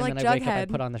 You're and like then I'd wake up, I'd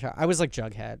Jughead. put on the shower. I was like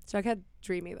Jughead. Jughead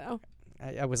dreamy though.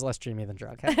 I was less dreamy than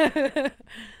Jughead.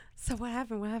 So what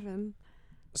happened? What happened?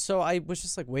 So I was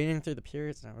just like waiting through the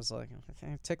periods, and I was like,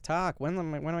 okay, TikTok, when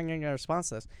am I going to get a response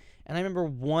to this? And I remember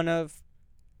one of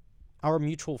our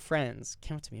mutual friends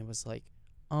came up to me and was like,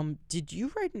 did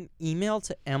you write an email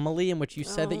to Emily in which you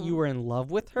said that you were in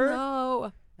love with her?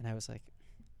 No. And I was like,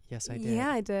 yes, I did.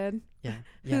 Yeah, I did. Yeah.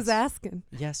 Who's Yes. asking?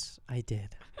 Yes, I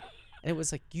did. And it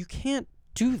was like, you can't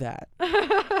do that. And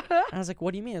I was like,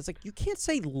 what do you mean? It's like, you can't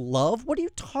say love. What are you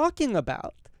talking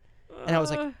about? And I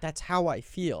was like, that's how I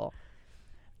feel.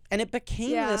 And it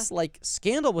became Yeah. this like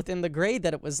scandal within the grade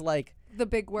that it was like, The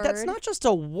big word. that's not just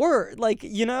a word, like,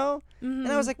 you know? Mhm. And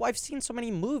I was like, well, I've seen so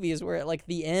many movies where at like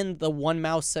the end, the one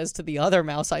mouse says to the other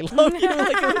mouse, I love you.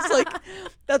 Like, it was like,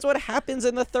 that's what happens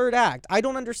in the third act. I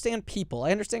don't understand people.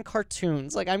 I understand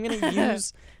cartoons. Like, I'm going to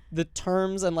use the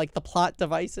terms and like the plot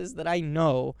devices that I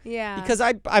know Yeah. because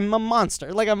I'm a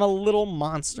monster. Like, I'm a little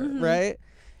monster, right?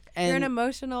 And you're an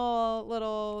emotional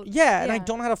little. yeah, and I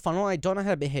don't know how to funnel. I don't know how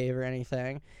to behave or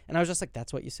anything. And I was just like,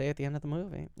 that's what you say at the end of the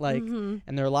movie. Like, and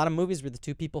there are a lot of movies where the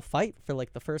two people fight for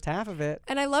like the first half of it.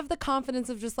 And I love the confidence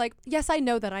of just like, yes, I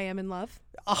know that I am in love.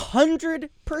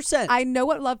 100%. I know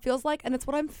what love feels like, and it's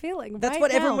what I'm feeling. That's right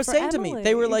what everyone now was for saying to me.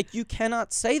 They were Emily. like, you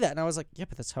cannot say that. And I was like, yeah,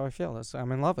 but that's how I feel.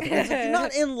 I'm in love with her. I was like, you're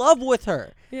not in love with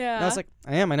her. yeah. And I was like,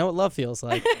 I am. I know what love feels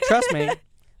like. Trust me.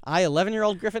 I,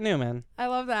 11-year-old Griffin Newman, I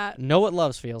love that. know what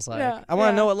love feels like. Yeah, I want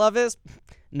to yeah. know what love is.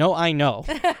 No, I know.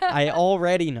 I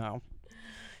already know.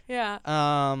 Yeah.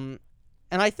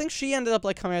 And I think she ended up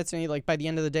like coming out to me like by the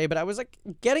end of the day, but I was like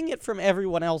getting it from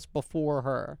everyone else before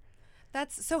her.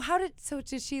 That's so. So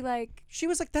did she like? She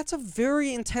was like, that's a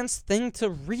very intense thing to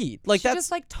read. Like She that's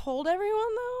just like told everyone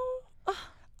though.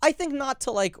 I think not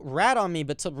to like rat on me,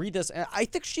 but to read this. And I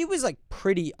think she was like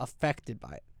pretty affected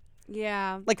by it.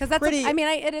 Yeah. Like, because that's. pretty- I mean,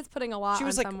 it is putting a lot She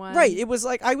was on like, someone. right. It was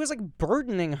like I was like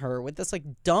burdening her with this like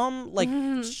dumb like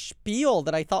spiel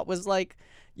that I thought was like,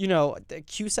 you know, the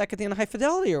Cusack at the end of High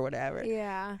Fidelity or whatever.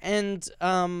 Yeah. And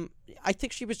I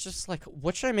think she was just like,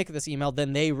 what should I make of this email?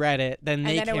 Then they read it. Then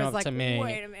they And then came it was up like, to me.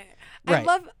 wait a minute. Right. I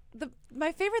love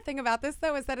my favorite thing about this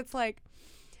though is that it's like,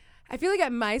 I feel like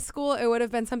at my school it would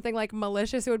have been something like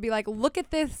malicious. It would be like, look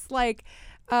at this like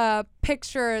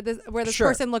picture where this Sure.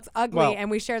 person looks ugly, Well-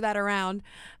 and we share that around.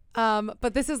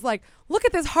 But this is like, look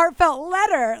at this heartfelt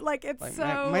letter. Like it's Like,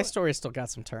 so. my story still got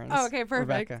some turns. Oh, okay, perfect.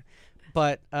 Rebecca.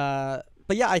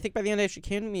 But yeah, I think by the end of the day she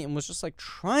came to me and was just like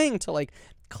trying to like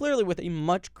clearly with a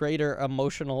much greater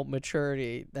emotional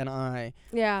maturity than I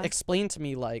Yeah. explain to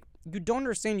me like, you don't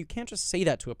understand, you can't just say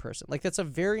that to a person. Like that's a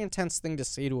very intense thing to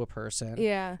say to a person.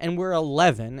 Yeah. And we're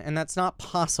 11 and that's not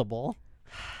possible.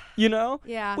 You know?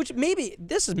 Yeah. Which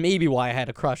this is maybe why I had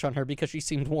a crush on her, because she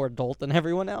seemed more adult than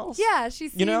everyone else. Yeah, she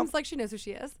seems You know? like she knows who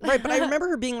she is. Right, but I remember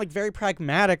her being like very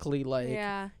pragmatically like,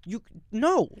 Yeah.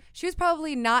 no. She was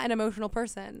probably not an emotional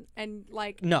person, and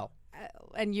like, No.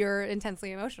 and you're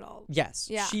intensely emotional. Yes.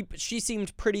 Yeah. She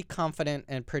seemed pretty confident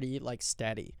and pretty like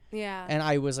steady. Yeah. And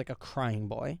I was like a crying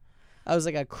boy. I was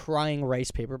like a crying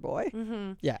rice paper boy.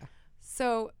 Mm-hmm. Yeah.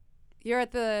 So you're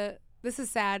at the. This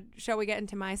is sad. Shall we get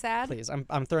into my sad? Please.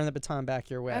 I'm throwing the baton back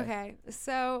your way. Okay.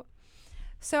 So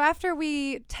after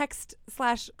we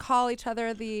text/call each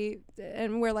other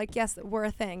and we're like, yes, we're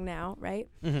a thing now, right?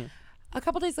 Mm-hmm. A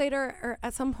couple days later, or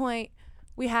at some point,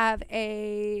 we have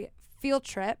a field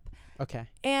trip. Okay.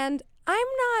 And I'm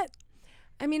not,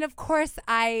 I mean, of course,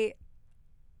 I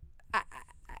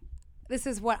this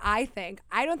is what I think.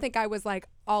 I don't think I was like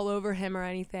all over him or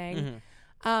anything.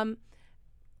 Mm-hmm.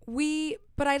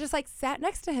 But I just like sat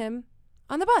next to him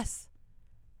on the bus.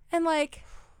 And like,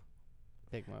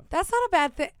 Big move. that's not a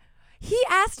bad thing. He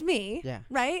asked me, Yeah.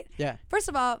 right? Yeah. First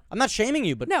of all, I'm not shaming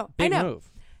you, but No, I big know.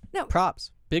 move. No.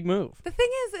 Props. Big move. the thing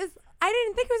is I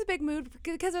didn't think it was a big mood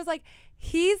because it was like,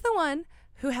 he's the one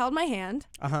who held my hand.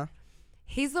 Uh-huh.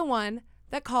 He's the one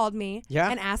that called me Yeah.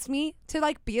 and asked me to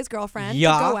like be his girlfriend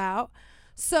Yeah. to go out.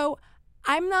 So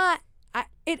I'm not.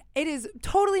 It is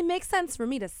totally makes sense for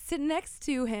me to sit next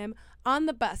to him on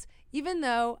the bus, even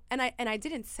though and I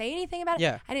didn't say anything about it.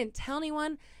 Yeah. I didn't tell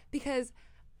anyone because.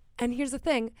 And here's the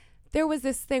thing: there was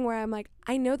this thing where I'm like,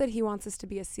 I know that he wants us to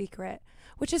be a secret,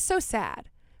 which is so sad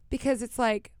because it's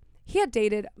like he had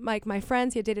dated like my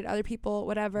friends, he had dated other people,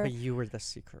 whatever. But you were the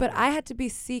secret. But one. I had to be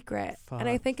secret. And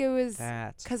I think it was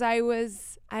that. because I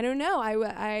was, I don't know.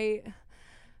 I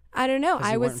don't know.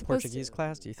 I was in supposed Portuguese to,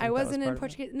 class. Do you think I that was wasn't part in of it?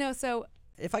 Portuguese. No, so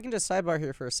If I can just sidebar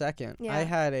here for a second, Yeah. I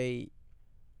had a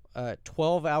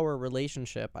 12-hour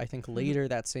relationship, I think Mm-hmm. later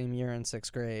that same year in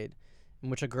 6th grade, in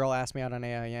which a girl asked me out on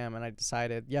AIM, and I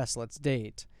decided, yes, let's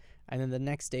date. And then the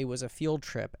next day was a field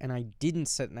trip, and I didn't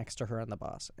sit next to her on the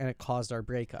bus, and it caused our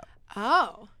breakup.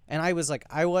 oh. And I was like,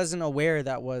 I wasn't aware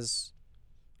that was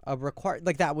a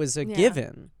that was a Yeah.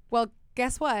 given. Well,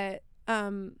 guess what?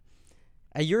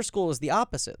 At your school is the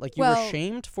opposite. Like, you Well- were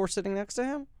shamed for sitting next to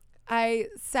him? I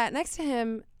sat next to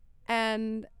him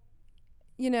and,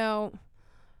 you know,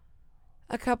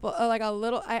 a couple, like a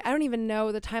little, I don't even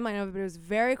know the timeline of it, but it was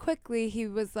very quickly. He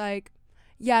was like,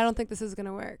 yeah, I don't think this is going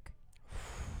to work.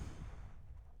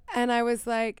 And I was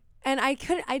like, and I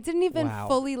didn't even Wow.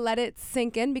 fully let it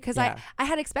sink in because Yeah. I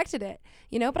had expected it,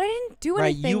 you know, but I didn't do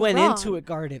Right, anything you went wrong. into it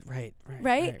guarded. Right.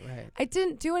 Right? I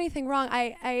didn't do anything wrong.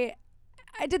 I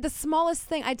did the smallest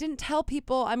thing. I didn't tell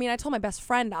people. I mean, I told my best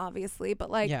friend, obviously, but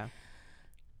like, yeah.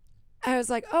 I was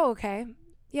like, oh, okay.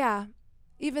 Yeah.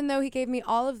 Even though he gave me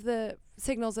all of the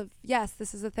signals of, yes,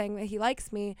 this is a thing that he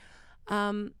likes me,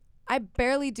 I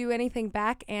barely do anything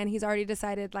back. And he's already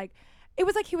decided, like, it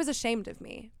was like he was ashamed of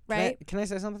me, right? Can I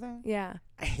say something? Yeah.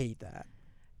 I hate that.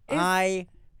 Is- I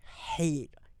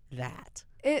hate that.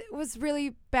 It was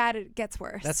really bad. It gets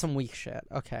worse. That's some weak shit.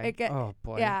 Okay. Oh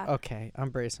boy. yeah. Okay. I'm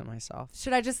bracing myself.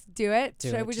 Should I just do it? Do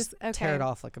Should it. we just okay. tear it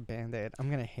off like a Band-Aid? I'm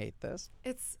gonna hate this.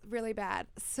 It's really bad.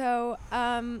 So,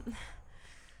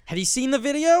 Have you seen the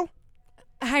video?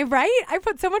 I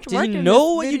put so much Did work you in know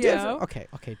this what you did? video. Okay.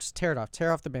 Just tear it off.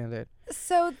 Tear off the Band-Aid.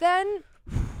 So then,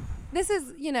 this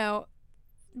is, you know,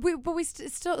 we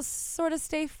still sort of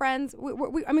stay friends.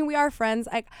 We are friends.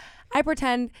 I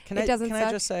pretend it doesn't Can suck.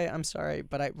 I just say I'm sorry,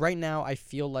 but right now I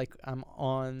feel like I'm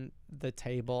on the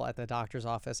table at the doctor's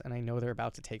office and I know they're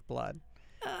about to take blood.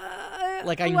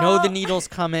 Like I know the needle's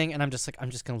coming and I'm just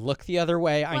gonna look the other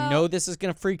way. I know this is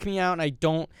gonna freak me out and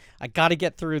I gotta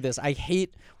get through this. I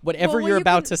hate whatever you're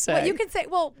about to say. What you can say.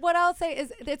 Well, what I'll say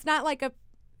is it's not like a.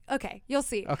 Okay, you'll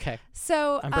see. Okay.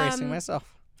 So I'm bracing myself.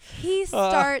 He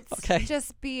starts okay.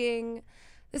 just being.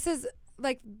 This is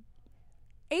like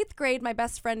 8th grade. My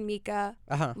best friend Mika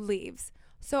leaves.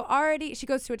 So already she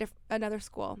goes to another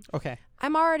school. Okay.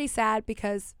 I'm already sad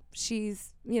because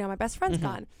she's, you know, my best friend's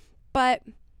gone. But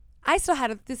I still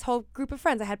had this whole group of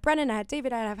friends. I had Brennan, I had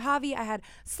David, I had Javi, I had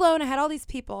Sloan, I had all these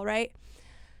people, right?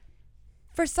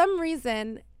 For some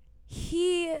reason,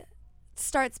 he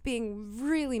starts being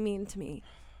really mean to me.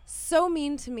 So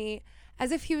mean to me,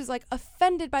 as if he was like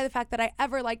offended by the fact that I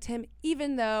ever liked him,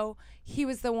 even though he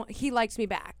was the one, he liked me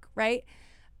back, right?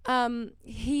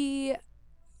 He,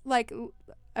 like,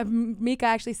 Mika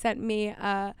actually sent me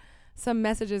some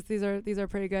messages. These are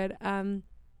pretty good.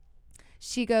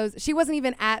 She goes, she wasn't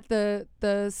even at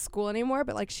the school anymore,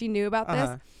 but like she knew about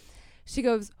this. She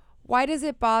goes, why does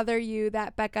it bother you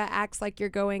that Becca acts like you're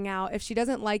going out? If she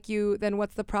doesn't like you, then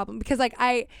what's the problem? Because like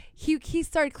he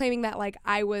started claiming that like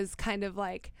I was kind of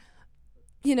like,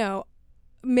 you know,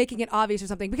 making it obvious or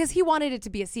something because he wanted it to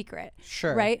be a secret.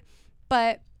 Sure. Right.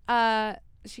 But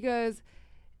she goes,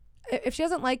 if she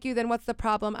doesn't like you, then what's the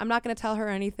problem? I'm not going to tell her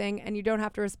anything and you don't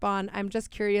have to respond. I'm just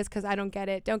curious because I don't get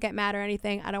it. Don't get mad or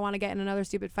anything. I don't want to get in another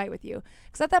stupid fight with you.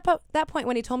 Because at that point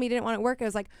when he told me he didn't want to work, I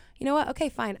was like, you know what? Okay,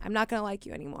 fine. I'm not going to like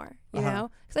you anymore. You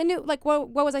know? Because I knew, like, what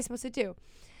was I supposed to do?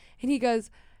 And he goes,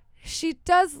 she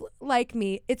does like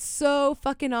me. It's so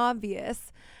fucking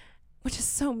obvious. Which is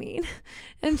so mean.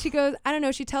 And she goes, I don't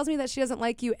know. She tells me that she doesn't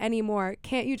like you anymore.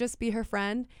 Can't you just be her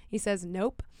friend? He says,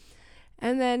 nope.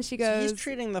 And then she goes... So he's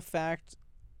treating the fact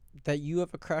that you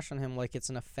have a crush on him like it's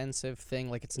an offensive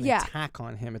thing, like it's an Yeah. attack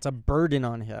on him. It's a burden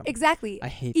on him. Exactly. I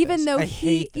hate even this. though I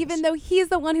hate this. even though he's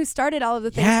the one who started all of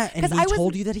the things. Yeah, and 'Cause he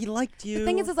told you that he liked you. The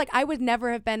thing is like I would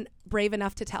never have been brave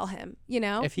enough to tell him, you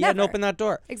know? if he never. hadn't opened that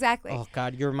door. Exactly. Oh,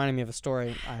 God, you're reminding me of a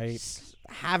story I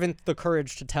haven't the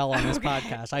courage to tell on this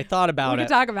podcast. I thought about we it.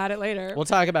 can talk about it later. We'll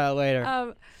talk about it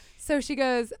later. So she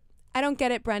goes, I don't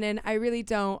get it, Brennan. I really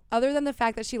don't. Other than the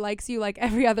fact that she likes you like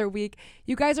every other week,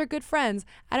 you guys are good friends.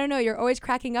 I don't know. You're always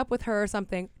cracking up with her or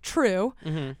something. True.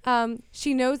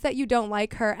 She knows that you don't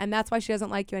like her, and that's why she doesn't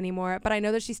like you anymore. But I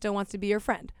know that she still wants to be your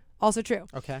friend. Also true.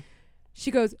 Okay. He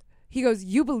goes,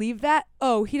 you believe that?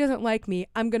 Oh, he doesn't like me.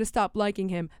 I'm going to stop liking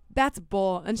him. That's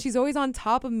bull. And she's always on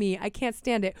top of me. I can't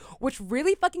stand it. Which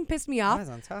really fucking pissed me off. Guys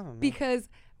on top of me. Because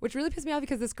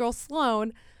this girl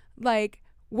Sloan, like,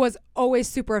 was always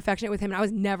super affectionate with him. And I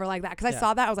was never like that. Because I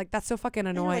saw that. I was like, that's so fucking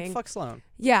And you're annoying. like, fuck Sloan.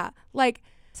 Yeah. Like,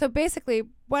 So basically,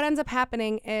 what ends up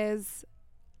happening is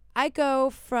I go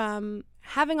from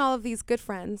having all of these good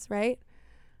friends, right,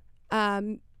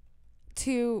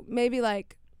 to maybe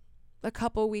like a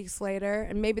couple weeks later,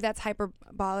 and maybe that's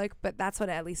hyperbolic, but that's what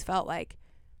it at least felt like,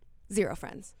 0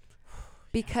 friends.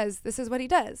 Because this is what he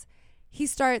does. He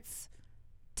starts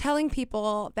telling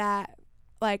people that,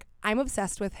 like, I'm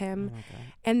obsessed with him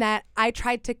and that I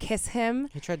tried to kiss him.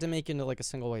 He tried to make you into like a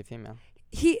single white female.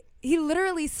 He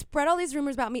literally spread all these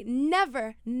rumors about me.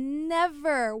 Never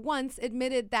once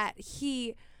admitted that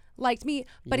he liked me.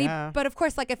 But but of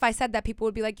course, like, if I said that, people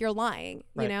would be like, you're lying,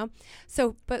 Right. you know?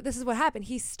 So, but this is what happened.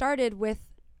 He started with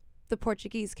the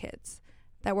Portuguese kids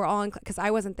that were all in, because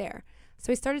I wasn't there.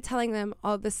 So he started telling them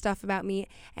all this stuff about me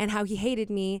and how he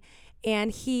hated me.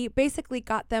 And he basically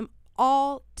got them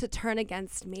all to turn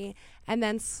against me. And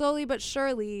then slowly but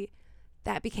surely,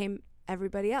 that became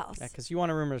everybody else. Yeah, because you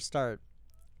want a rumor to start,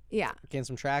 Yeah. gain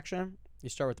some traction. You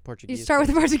start with the Portuguese. You start with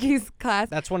the Portuguese class.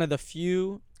 That's one of the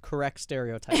few correct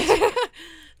stereotypes.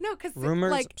 No, because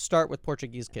Rumors like, start with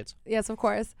Portuguese kids. yes, of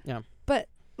course. Yeah. But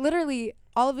literally,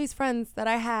 all of these friends that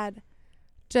I had,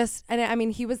 and I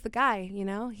mean, he was the guy, you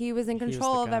know? He was in He was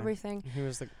control the of guy. everything. He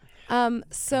was the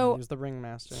So he was the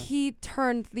ringmaster. he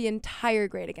turned the entire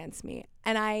grade against me.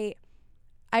 And I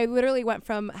literally went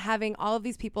from having all of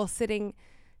these people sitting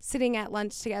at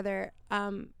lunch together,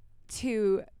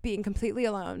 to being completely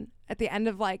alone at the end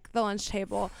of like the lunch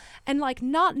table and like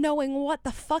not knowing what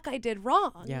the fuck I did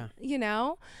wrong. Yeah. You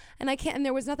know? And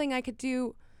there was nothing I could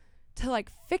do to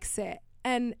like fix it.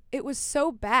 And it was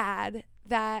so bad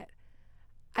that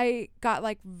I got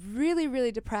like really,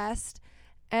 really depressed.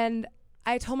 And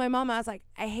I told my mom, I was like,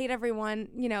 I hate everyone,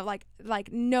 you know,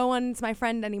 like no one's my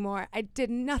friend anymore. I did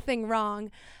nothing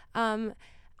wrong.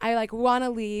 I like want to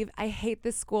leave. I hate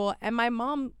this school. And my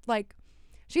mom, like,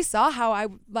 she saw how I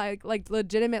like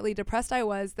legitimately depressed I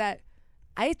was, that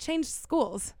I changed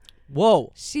schools.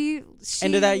 Whoa. She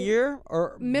End of that year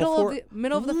or middle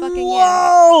before? of the fucking year.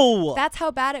 Whoa. That's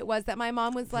how bad it was that my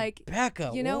mom was like,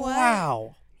 Becca. you know what?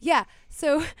 Wow. yeah.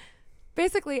 So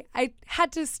basically I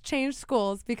had to change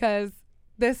schools because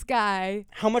this guy,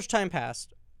 How much time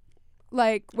passed?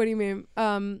 like, what do you mean?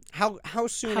 How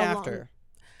soon How after long?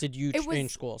 did you It was-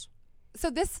 change schools? So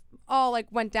this all like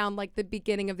went down like the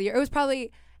beginning of the year. It was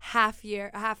probably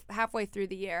halfway through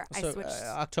the year. I So switched.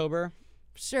 October,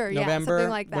 Sure, November, yeah, something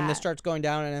like that. when this starts going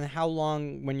down, and then how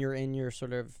long when you're in your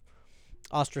sort of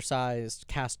ostracized,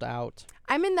 cast out?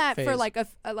 I'm in that for phase.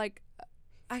 like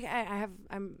I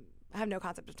have no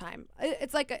concept of time.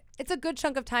 It's like it's a good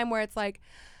chunk of time where it's like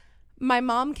my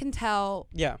mom can tell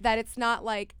Yeah. that it's not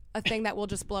like a thing that will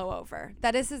just blow over.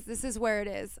 That this is where it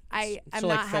is. I'm so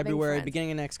not like February, having friends.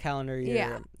 beginning of next calendar year.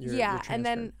 Yeah, you're yeah, and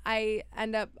then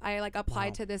transferred. I like applied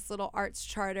Wow. to this little arts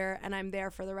charter, and I'm there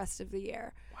for the rest of the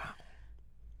year. Wow.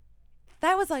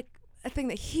 That was like a thing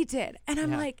that he did, and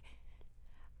I'm Yeah. like,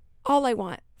 all I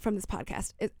want from this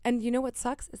podcast is, and you know what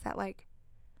sucks is that like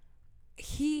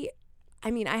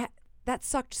that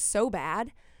sucked so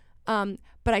bad.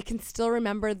 But I can still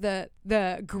remember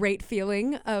the great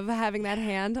feeling of having that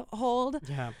hand hold.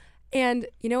 Yeah. And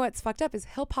you know what's fucked up is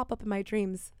he'll pop up in my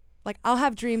dreams. Like I'll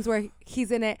have dreams where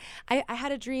he's in it. I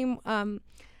had a dream. I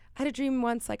had a dream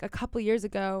once, like a couple years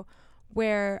ago,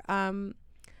 where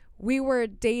we were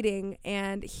dating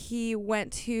and he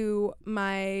went to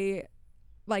my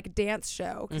like dance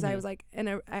show because I was like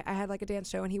I had like a dance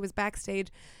show and he was backstage,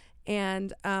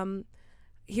 and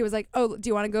he was like, oh, do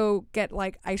you want to go get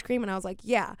like ice cream? And I was like,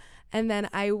 yeah. And then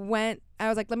I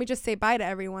was like, let me just say bye to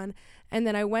everyone. And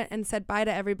then I went and said bye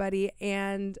to everybody.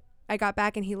 And I got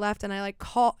back and he left, and I like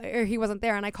he wasn't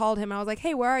there. And I called him. And I was like,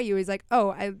 hey, where are you? He's like,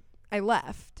 oh, I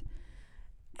left.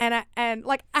 And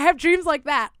I have dreams like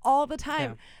that all the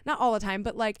time. Yeah. Not all the time,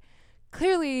 but like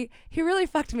clearly he really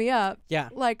fucked me up. Yeah.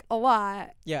 Like a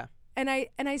lot. Yeah. And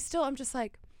I'm just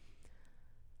like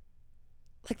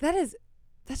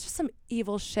that's just some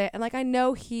evil shit. And like I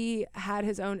know he had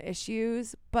his own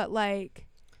issues, but like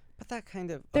But that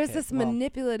kind of there's okay, this well,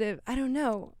 manipulative, I don't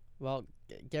know. Well,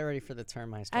 get ready for the term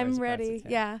my story. I'm ready.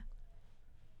 Yeah.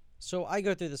 So I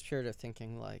go through this period of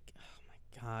thinking like, oh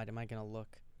my God, am I gonna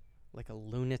look like a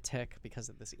lunatic because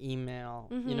of this email?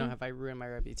 You know, have I ruined my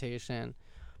reputation?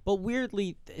 But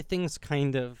weirdly, things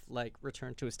kind of like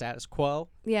returned to a status quo.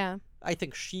 Yeah. I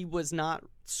think she was not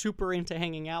super into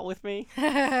hanging out with me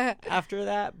after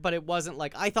that, but it wasn't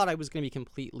like I thought I was going to be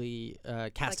completely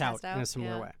cast out in a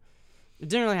similar way. It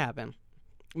didn't really happen.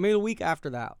 Maybe a week after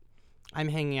that, I'm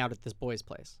hanging out at this boy's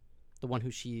place, the one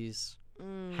who she's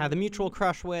had a mutual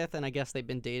crush with, and I guess they've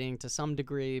been dating to some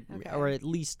degree, or at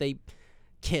least they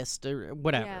kissed or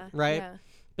whatever, right? Yeah.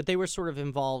 But they were sort of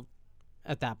involved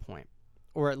at that point,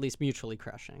 or at least mutually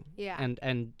crushing. Yeah.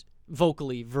 And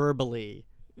vocally, verbally,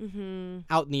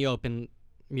 out in the open,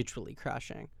 mutually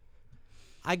crushing.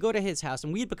 I go to his house,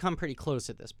 and we'd become pretty close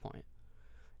at this point.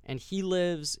 And he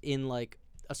lives in, like,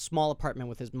 a small apartment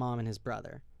with his mom and his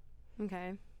brother.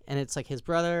 Okay. And it's, like, he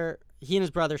and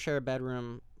his brother share a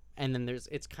bedroom, and then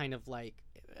it's kind of, like,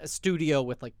 a studio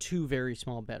with, like, 2 very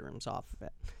small bedrooms off of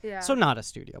it. Yeah. So not a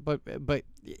studio, but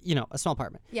you know, a small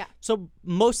apartment. Yeah. So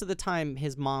most of the time,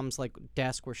 his mom's, like,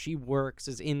 desk where she works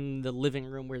is in the living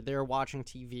room where they're watching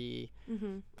TV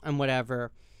and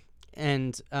whatever.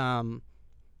 And,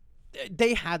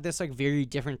 they had this, like, very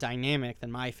different dynamic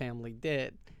than my family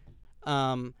did.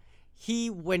 When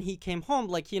he came home,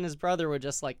 like, he and his brother would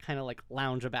just, like, kind of, like,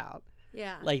 lounge about.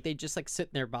 Yeah. Like, they just, like, sit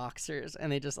in their boxers and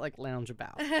they just, like, lounge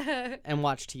about and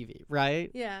watch TV,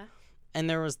 right? Yeah. And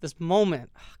there was this moment,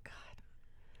 oh,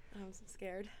 God. I'm so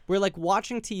scared. We're, like,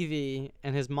 watching TV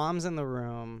and his mom's in the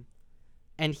room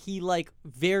and he, like,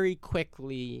 very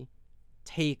quickly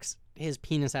takes his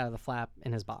penis out of the flap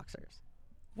in his boxers.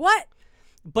 What?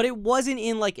 But it wasn't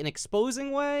in, like, an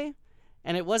exposing way,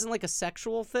 and it wasn't, like, a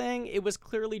sexual thing. It was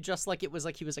clearly just, like, it was,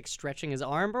 like, he was, like, stretching his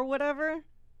arm or whatever.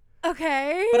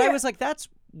 Okay. But I was like, that's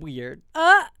weird.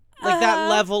 Like, that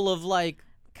level of, like...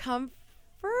 comfort?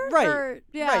 Right.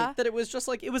 Yeah. Right. That it was just,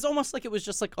 like, it was almost like it was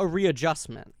just, like, a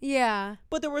readjustment. Yeah.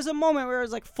 But there was a moment where it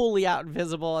was, like, fully out and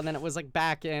visible, and then it was, like,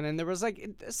 back in, and there was, like,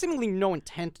 seemingly no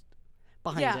intent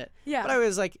behind it. Yeah. But I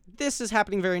was like, this is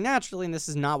happening very naturally, and this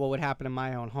is not what would happen in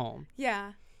my own home.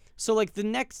 Yeah. So, like, the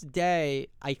next day,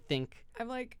 I think... I'm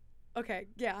like, okay,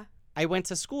 yeah. I went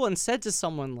to school and said to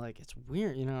someone, like, it's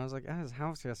weird, you know, I was like, at his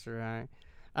house yesterday.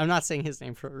 I'm not saying his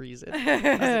name for a reason. I was like,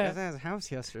 I was at his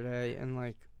house yesterday, and,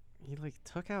 like, he, like,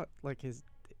 took out, like, his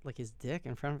dick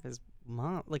in front of his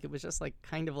mom. Like, it was just, like,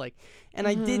 kind of, like, and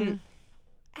I didn't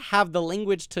have the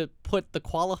language to put the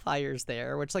qualifiers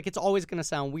there, which, like, it's always going to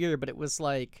sound weird, but it was,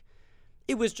 like,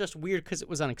 it was just weird because it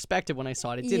was unexpected when I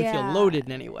saw it. It didn't feel loaded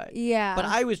in any way. Yeah. But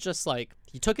I was just like,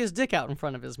 he took his dick out in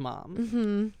front of his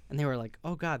mom. And they were like,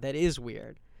 oh, God, that is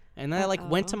weird. And then I, like,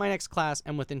 went to my next class,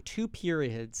 and within 2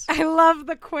 periods... I love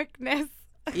the quickness.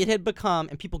 It had become...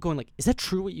 And people going like, is that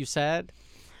true what you said?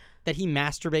 That he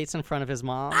masturbates in front of his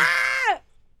mom?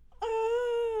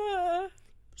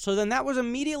 So then that was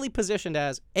immediately positioned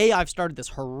as, A, I've started this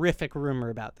horrific rumor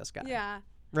about this guy. Yeah.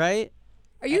 Right?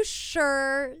 Are you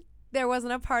sure there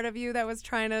wasn't a part of you that was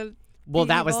trying to... Well,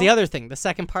 that was the other thing. The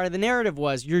second part of the narrative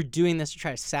was you're doing this to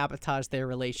try to sabotage their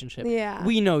relationship. Yeah.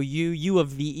 We know you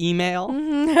of the email.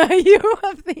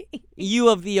 You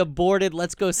of the aborted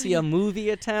let's go see a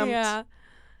movie attempt. Yeah.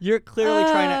 You're clearly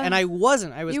trying to, and I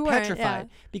wasn't. I was you weren't, petrified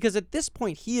because at this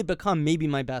point he had become maybe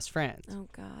my best friend. Oh,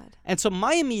 God. And so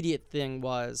my immediate thing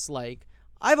was like,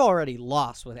 I've already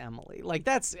lost with Emily. Like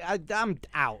I'm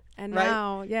out. And right?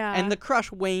 now, yeah. And the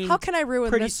crush waned. How can I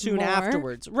ruin pretty this soon more?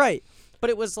 afterwards? Right.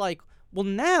 But it was like, well,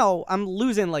 now I'm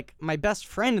losing like my best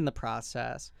friend in the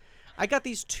process. I got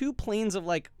these 2 planes of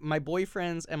like my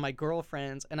boyfriends and my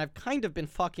girlfriends, and I've kind of been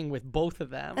fucking with both of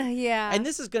them. Yeah. And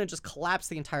this is going to just collapse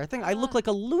the entire thing. I look like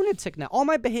a lunatic now. All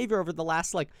my behavior over the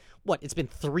last, like, what, it's been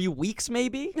 3 weeks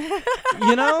maybe?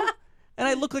 You know? And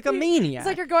I look like a maniac. It's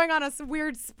like you're going on a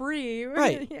weird spree.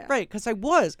 Right, Yeah. right, because I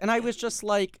was. And I was just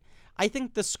like, I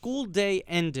think the school day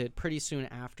ended pretty soon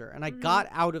after, and I got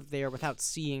out of there without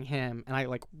seeing him, and I,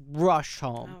 like, rushed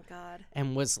home. Oh, God.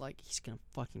 And was like, he's going to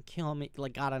fucking kill me.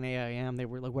 Like, got on AIM. They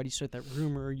were like, why do you start that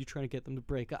rumor? Are you trying to get them to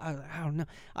break up?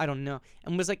 I don't know.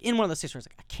 And was, like, in one of those states where I was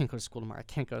like, I can't go to school tomorrow.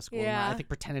 Yeah. I think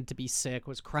pretended to be sick,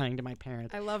 was crying to my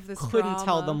parents. I love this Couldn't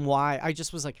tell drama. them why. I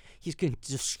just was like, he's going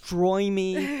to destroy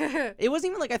me. It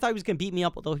wasn't even like I thought he was going to beat me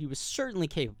up, although he was certainly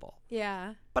capable.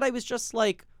 Yeah. But I was just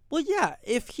like, well, yeah,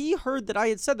 if he heard that I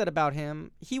had said that about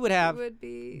him, he would have It would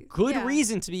be good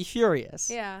reason to be furious.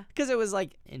 Yeah. Because it was,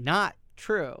 like, not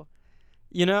true.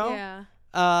 You know?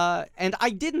 Yeah. And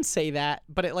I didn't say that,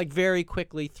 but it, like, very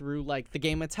quickly through, like, the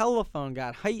game of telephone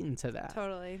got heightened to that.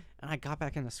 Totally. And I got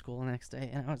back into school the next day,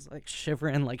 and I was, like,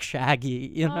 shivering like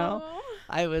Shaggy, you know? Oh.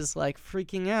 I was, like,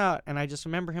 freaking out, and I just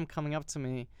remember him coming up to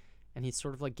me, and he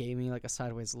sort of, like, gave me, like, a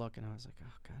sideways look, and I was like,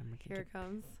 oh, God, am I Here gonna it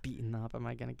comes. get beaten up? Am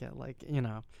I gonna get, like, you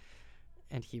know?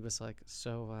 And he was like,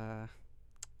 so,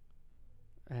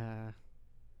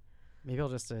 maybe I'll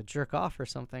just jerk off or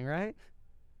something, right?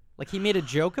 Like, he made a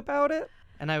joke about it,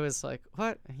 and I was like,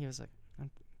 what? And he was like, I'm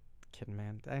kidding,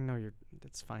 man. I know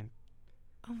it's fine.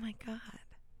 Oh, my God.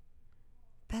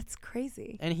 That's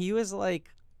crazy. And he was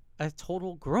like a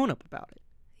total grown-up about it.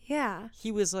 Yeah.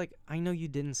 He was like, I know you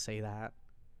didn't say that.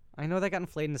 I know that got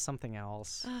inflated into something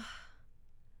else.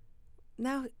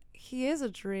 Now he is a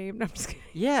dream. No, I'm just kidding.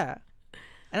 Yeah.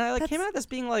 And I came at this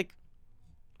being like,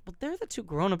 well, they're the two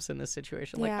grown-ups in this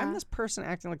situation. Like, Yeah. I'm this person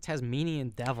acting like Tasmanian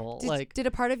devil. Did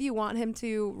a part of you want him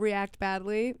to react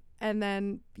badly, and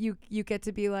then you get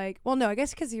to be like, well, no, I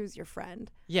guess because he was your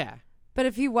friend. Yeah. But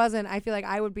if he wasn't, I feel like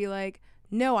I would be like,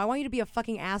 no, I want you to be a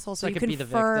fucking asshole so I you could be the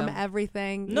confirm victim.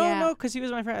 everything. No, because he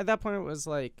was my friend. At that point, it was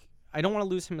like, I don't want to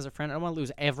lose him as a friend. I don't want to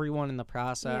lose everyone in the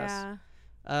process. Yeah.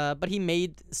 But he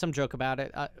made some joke about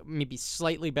it, maybe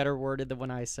slightly better worded than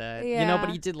when I said. Yeah. But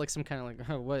he did like some kind of like,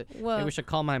 oh, what? Well, Maybe we should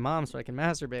call my mom so I can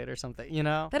masturbate or something,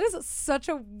 that is such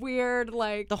a weird,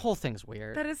 like... The whole thing's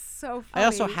weird. That is so funny. I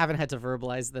also haven't had to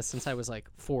verbalize this since I was like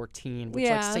 14, which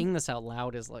like saying this out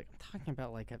loud is like, I'm talking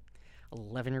about like a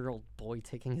 11-year-old boy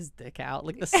taking his dick out.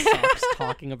 Like, this sucks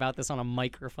talking about this on a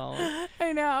microphone.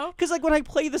 I know. Because like when I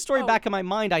play the story back in my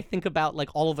mind, I think about like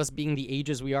all of us being the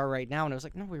ages we are right now, and I was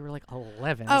like, no, we were like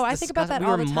 11. Oh, I think about that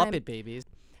all the time. We were Muppet babies.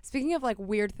 Speaking of like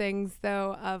weird things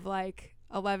though, of like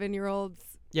 11-year-olds,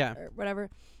 Yeah, or whatever,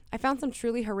 I found some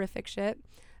truly horrific shit.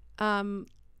 Oh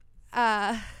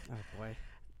boy.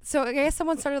 So I guess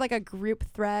someone started like a group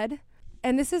thread.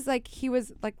 And this is like, he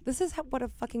was like, this is what a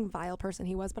fucking vile person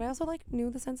he was. But I also like knew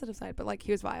the sensitive side, but like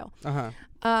he was vile.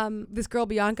 This girl,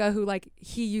 Bianca, who like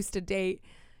he used to date,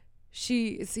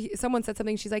 someone said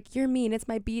something. She's like, you're mean. It's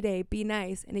my B-day. Be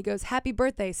nice. And he goes, happy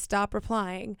birthday. Stop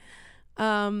replying.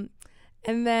 And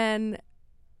then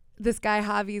this guy,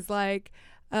 Javi's like,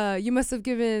 you must have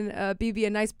given BB a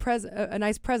nice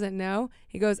present, no?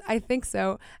 He goes, I think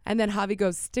so. And then Javi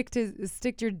goes, stick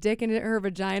your dick into her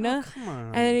vagina. Oh, come on.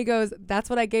 And then he goes, that's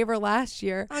what I gave her last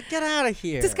year. Get out of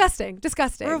here. Disgusting.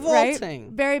 Revolting.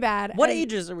 Right? Very bad. What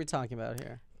ages are we talking about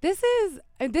here? This is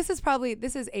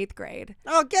 8th grade.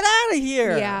 Oh, get out of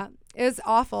here. Yeah, it was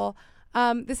awful.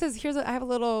 I have a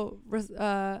little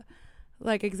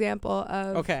like example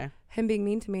of him being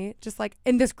mean to me, just like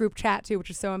in this group chat too, which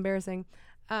is so embarrassing.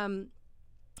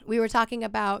 We were talking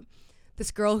about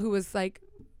this girl who was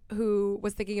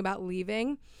thinking about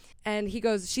leaving, and he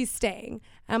goes, she's staying.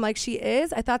 And I'm like, she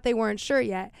is? I thought they weren't sure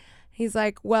yet. He's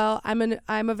like, well,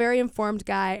 I'm a very informed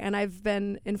guy, and I've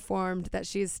been informed that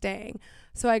she's staying.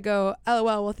 So I go,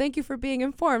 LOL, well, thank you for being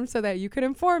informed so that you could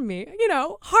inform me.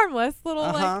 Harmless little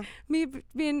like me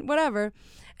being whatever.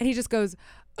 And he just goes,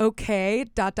 okay, ...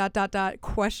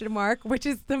 question mark, which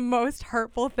is the most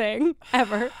hurtful thing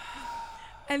ever.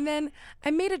 And then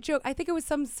I made a joke. I think it was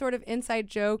some sort of inside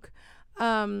joke.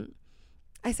 I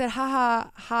said, haha,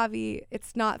 Javi,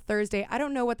 it's not Thursday. I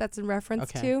don't know what that's in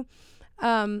reference to.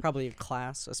 Probably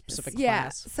a specific class. Yeah,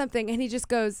 something. And he just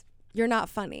goes, you're not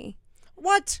funny.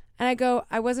 What? And I go,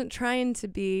 I wasn't trying to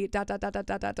be ...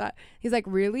 He's like,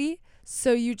 really?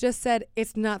 So you just said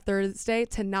it's not Thursday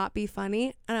to not be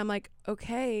funny? And I'm like,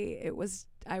 okay, it was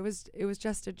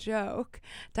just a joke, ...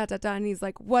 And he's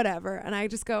like, whatever. And I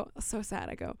just go, so sad.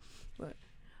 I go,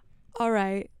 all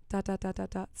right, ...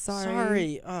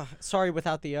 Sorry. Sorry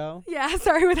without the O? Yeah,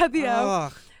 sorry without the O.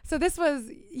 So this was,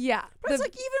 yeah. But it's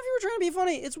like, even if you were trying to be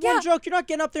funny, it's one joke. You're not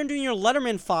getting up there and doing your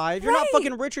Letterman 5. You're not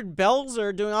fucking Richard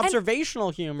Belzer doing observational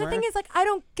humor. The thing is, like, I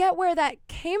don't get where that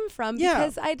came from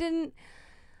because I didn't,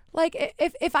 like,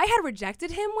 if I had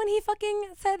rejected him when he fucking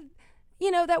said,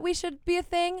 that we should be a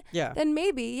thing, then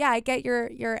maybe, I get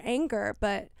your anger,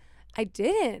 but I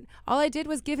didn't. All I did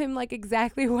was give him, like,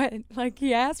 exactly what, like,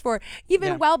 he asked for,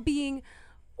 even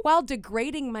while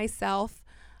degrading myself,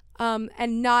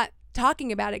 and not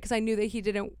talking about it because I knew that he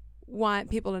didn't want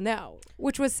people to know,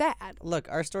 which was sad. Look,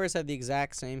 our stories had the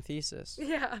exact same thesis.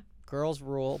 Yeah. Girls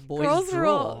rule, boys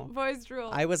drool. Boys drool.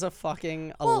 I was a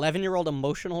fucking 11-year-old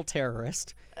emotional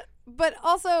terrorist. But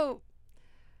also,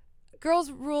 girls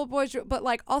rule, boys drool. But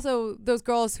like, also those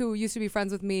girls who used to be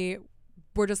friends with me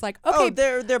were just like, okay,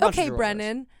 they're a bunch of droolers.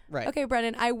 Brennan. Right. Okay,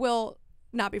 Brennan, I will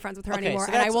not be friends with her anymore,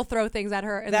 and I will throw things at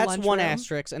her in the lunchroom. That's one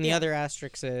asterisk, and the other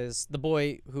asterisk is the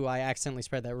boy who I accidentally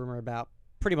spread that rumor about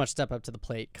pretty much stepped up to the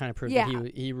plate, kind of proved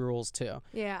that he rules too.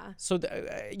 Yeah. So,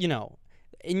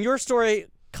 in your story,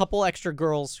 couple extra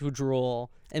girls who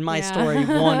drool. In my story,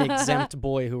 one exempt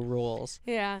boy who rules.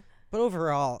 Yeah. But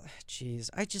overall, jeez,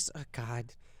 I just,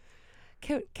 God.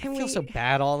 Can I feel so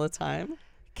bad all the time.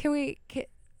 Feeling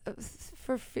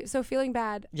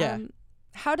bad. Yeah.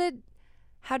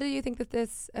 How do you think that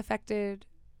this affected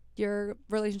your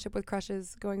relationship with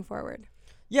crushes going forward?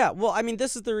 Yeah, well, I mean,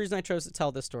 this is the reason I chose to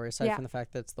tell this story, aside from the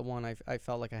fact that it's the one I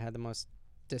felt like I had the most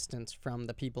distance from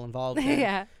the people involved in.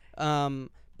 Yeah.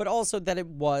 But also that it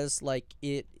was like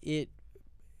it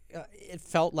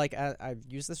felt like, I've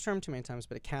used this term too many times,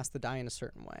 but it cast the die in a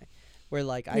certain way. Where,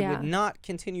 like, I would not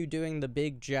continue doing the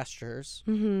big gestures.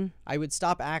 Mm-hmm. I would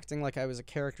stop acting like I was a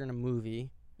character in a movie,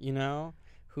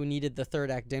 who needed the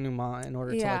third act denouement in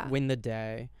order to like win the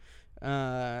day.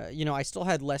 You know, I still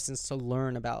had lessons to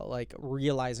learn about like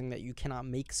realizing that you cannot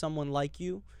make someone like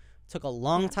you. Took a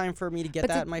long time for me to get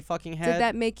that in my fucking head. Did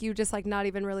that make you just like not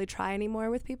even really try anymore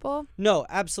with people? No,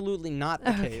 absolutely not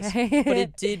the case. But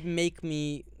it did make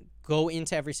me go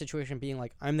into every situation being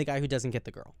like, I'm the guy who doesn't get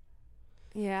the girl.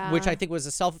 Yeah. Which I think was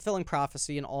a self-fulfilling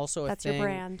prophecy and also That's a thing. your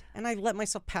brand. And I let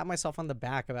myself pat myself on the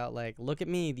back about like, look at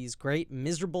me, these great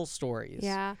miserable stories.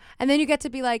 Yeah. And then you get to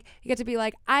be like,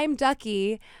 I'm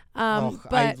Ducky.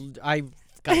 But I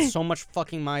got so much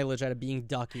fucking mileage out of being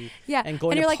Ducky. Yeah. And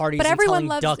going to parties and telling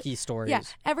Ducky stories. Yeah.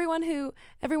 Everyone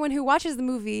who watches the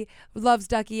movie loves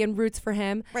Ducky and roots for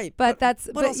him. Right. But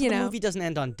also you know, the movie doesn't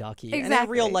end on Ducky. Exactly. And in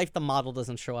real life, the model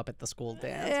doesn't show up at the school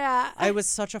dance. Yeah. I was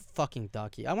such a fucking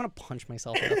Ducky. I want to punch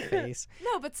myself in the face.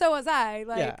 No, but so was I.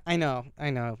 Like, yeah, I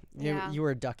know. You were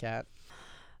a duckette.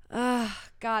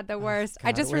 God, the worst. God,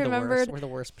 I just we're remembered. We're the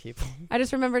worst people. I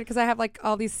just remembered because I have like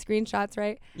all these screenshots,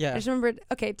 right? Yeah. I just remembered.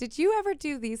 Okay, did you ever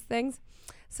do these things?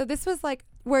 So this was like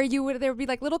where there would be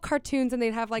like little cartoons and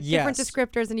they'd have like different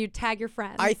descriptors and you'd tag your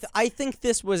friends. I think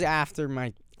this was after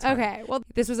my time. Okay, well,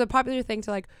 this was a popular thing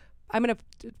to like. I'm gonna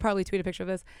probably tweet a picture of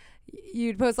this.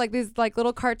 You'd post like these like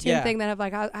little cartoon thing that have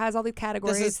like has all these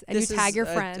categories and you tag your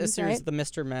friends. A series right? of the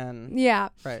Mr. Men. Yeah.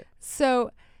 Right.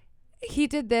 So he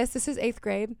did this. This is 8th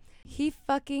grade. He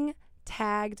fucking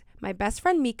tagged my best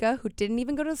friend Mika, who didn't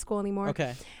even go to school anymore.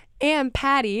 Okay. And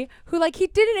Patty, who like he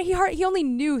only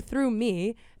knew through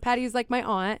me. Patty's like my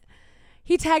aunt.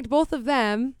 He tagged both of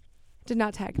them, did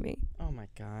not tag me. Oh my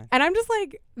God. And I'm just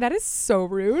like, that is so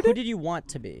rude. Who did you want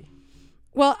to be?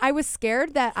 Well, I was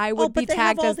scared that I would be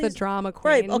tagged as the drama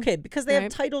queen. Right, okay, because they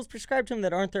have titles prescribed to them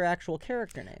that aren't their actual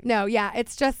character names. No, yeah,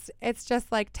 it's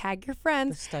just like tag your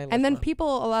friends. And then a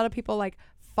lot of people like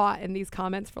fought in these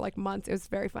comments for like months. It was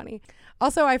very funny.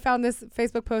 Also, I found this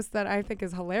Facebook post that I think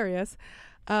is hilarious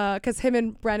because him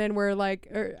and Brennan were like,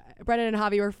 Brennan and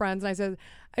Javi were friends. And I said,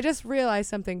 I just realized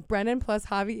something. Brennan plus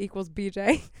Javi equals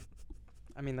BJ.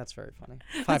 I mean, that's very funny.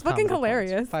 It's fucking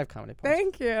hilarious. Points. 5 comedy points.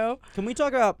 Thank you. Can we talk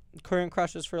about current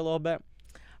crushes for a little bit?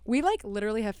 We like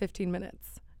literally have 15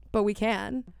 minutes, but we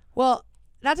can. Well,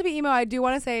 not to be emo, I do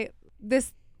want to say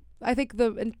this. I think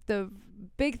the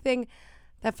big thing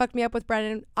that fucked me up with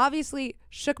Brennan obviously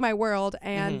shook my world,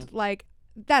 and like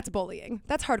that's bullying.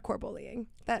 That's hardcore bullying.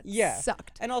 That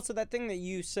sucked. And also that thing that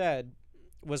you said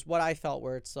was what I felt,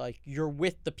 where it's like you're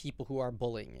with the people who are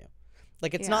bullying you.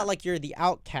 Like, it's not like you're the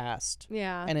outcast.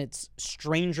 Yeah. And it's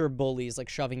stranger bullies, like,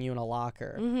 shoving you in a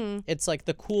locker. Mm-hmm. It's, like,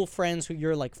 the cool friends who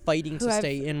you're, like, fighting to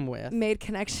stay in with. Made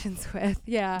connections with.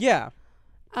 Yeah. Yeah.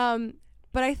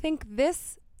 But I think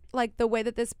this, like, the way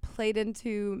that this played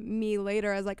into me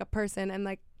later as, like, a person and,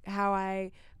 like, how I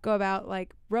go about,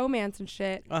 like, romance and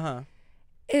shit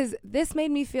is this made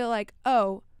me feel like,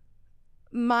 oh,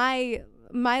 my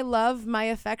love, my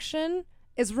affection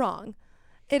is wrong.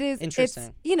 It is interesting.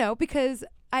 It's, you know, because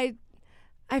I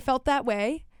felt that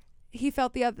way. He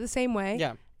felt the same way.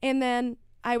 Yeah. And then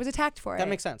I was attacked for it. That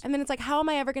makes sense. And then it's like, how am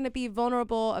I ever going to be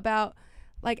vulnerable about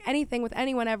like anything with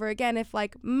anyone ever again if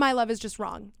like my love is just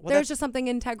wrong? Well, there's just something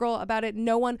integral about it.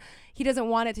 He doesn't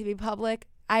want it to be public.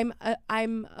 I'm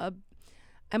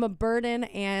a burden,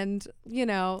 and you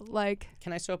know, like.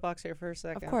 Can I soapbox here for a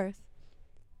second? Of course.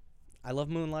 I love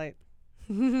Moonlight.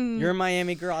 You're a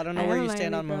Miami girl. I don't know where you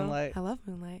stand on Moonlight. I love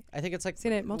Moonlight. I think it's like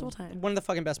seen it multiple times. One of the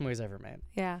fucking best movies ever made.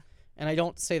 Yeah. And I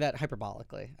don't say that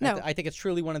hyperbolically. No. I think it's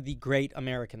truly one of the great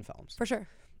American films. For sure.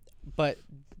 But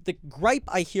the gripe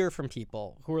I hear from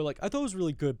people who are like, I thought it was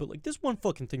really good, but like this one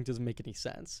fucking thing doesn't make any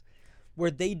sense.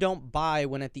 Where they don't buy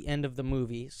when at the end of the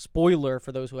movie, spoiler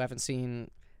for those who haven't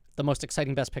seen the most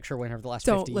exciting Best Picture winner of the last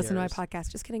 50 years. Don't listen to my podcast.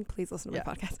 Just kidding. Please listen to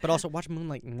my podcast. But also watch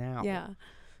Moonlight now. Yeah.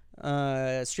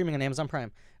 Streaming on Amazon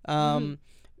Prime.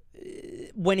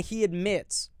 When he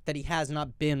admits that he has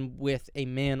not been with a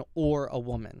man or a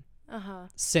woman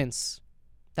since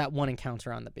that one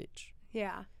encounter on the beach.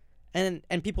 Yeah. And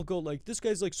people go like, this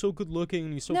guy's like so good looking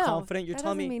and he's so confident. You're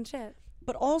telling me. That doesn't mean shit.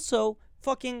 But also,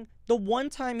 fucking the one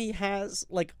time he has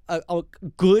like a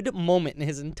good moment in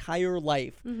his entire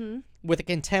life with a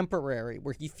contemporary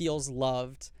where he feels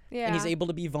loved and he's able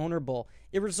to be vulnerable,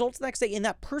 it results the next day in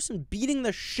that person beating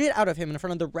the shit out of him in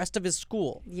front of the rest of his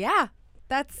school. Yeah.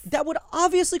 That would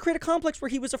obviously create a complex where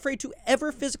he was afraid to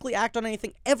ever physically act on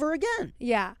anything ever again.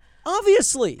 Yeah.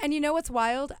 Obviously. And you know what's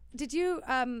wild? Did you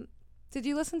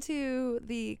listen to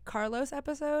the Carlos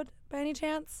episode by any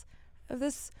chance of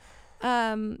this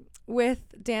with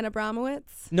Dan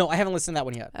Abramowitz? No, I haven't listened to that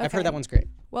one yet. Okay. I've heard that one's great.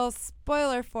 Well,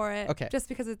 spoiler for it. Okay. Just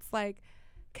because it's like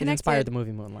It connected. inspired the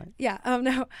movie Moonlight. Yeah.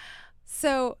 No.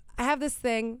 So I have this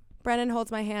thing Brennan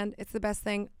holds my hand. It's the best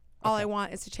thing. All Okay. I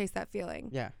want is to chase that feeling.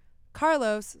 Yeah.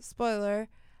 Carlos, spoiler,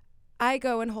 I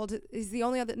go and hold it. He's the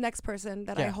only other next person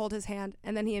that I Yeah. hold his hand,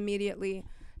 and then he immediately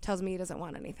tells me he doesn't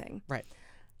want anything. Right.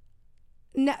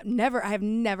 Never. I have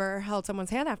never held someone's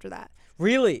hand after that.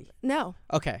 Really? No,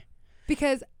 Okay.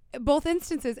 because both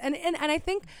instances, and I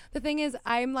think the thing is,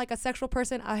 I'm like a sexual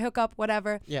person. I hook up,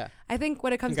 whatever. Yeah. I think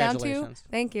what it comes down to. Congratulations.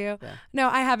 Thank you. Yeah. No,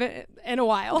 I haven't in a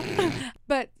while,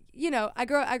 but I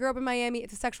grew up in Miami.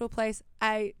 It's a sexual place.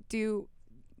 I do,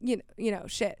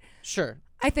 shit. Sure.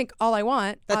 I think all I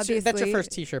want, That's obviously. your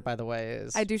first T-shirt, by the way.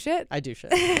 Is I do shit. I do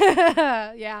shit.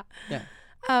 Yeah.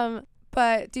 Yeah.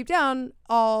 But deep down,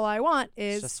 all I want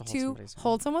is just to hold to somebody's hand.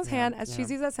 hold someone's Yeah, hand. As yeah.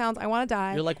 cheesy as that sounds, I want to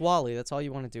die. You're like Wally. That's all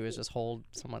you want to do is just hold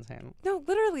someone's hand. No,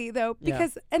 literally though, Yeah.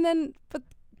 because but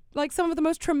like some of the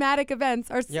most traumatic events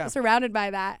are Yeah. surrounded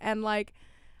by that, and like,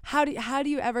 how do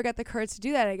you ever get the courage to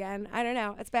do that again? I don't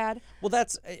know. It's bad. Well,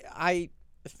 that's I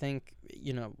think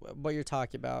what you're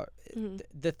talking about. Mm-hmm.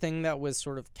 The thing that was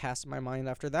sort of cast in my mind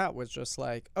after that was just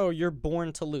like, oh, you're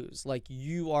born to lose. Like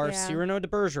you are Yeah. Cyrano de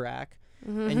Bergerac.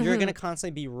 And you're gonna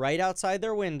constantly be right outside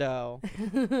their window,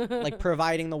 like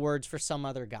providing the words for some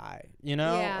other guy,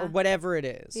 Yeah. or whatever it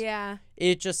is. Yeah.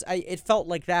 It just, it felt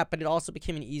like that, but it also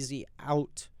became an easy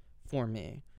out for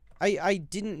me. I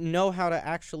didn't know how to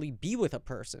actually be with a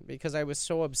person because I was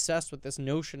so obsessed with this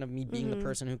notion of me being the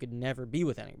person who could never be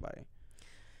with anybody.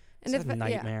 And It's if a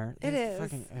nightmare. it is.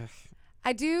 Fucking,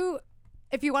 I do.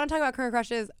 If you want to talk about current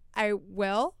crushes, I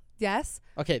will. Yes.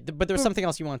 okay, but there was something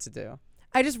else you want to do.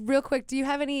 I just real quick. Do you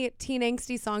have any teen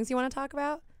angsty songs you want to talk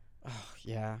about? Oh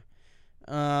yeah.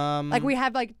 Like we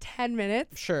have like 10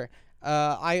 minutes. Sure.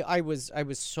 I was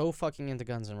so fucking into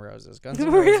Guns N' Roses. Guns N'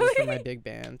 Really? Roses were my big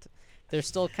band. They're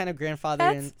still kind of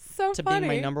grandfathered in That's so to funny.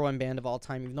 being my number one band of all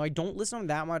time, even though I don't listen to them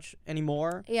that much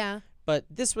anymore. Yeah. But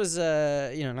this was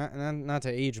not to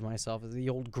age myself, the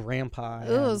old grandpa,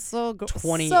 Ooh, so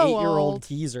 28-year-old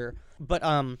geezer. But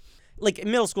like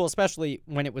in middle school, especially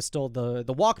when it was still the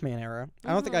Walkman era.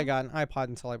 I don't think I got an iPod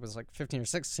until I was like 15 or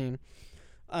 16.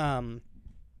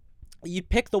 You'd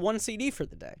pick the one CD for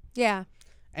the day. Yeah.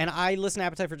 And I listened to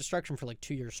Appetite for Destruction for like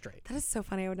 2 years straight. That is so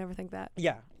funny. I would never think that.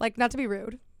 Yeah. Like, not to be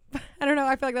rude. I don't know.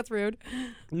 I feel like that's rude.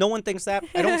 No one thinks that.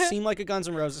 I don't seem like a Guns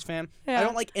N' Roses fan. Yeah. I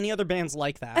don't like any other bands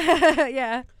like that.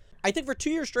 Yeah. I think for 2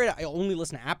 years straight, I only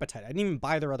listened to Appetite. I didn't even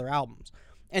buy their other albums.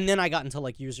 And then I got into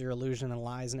like Use Your Illusion and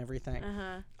Lies and everything.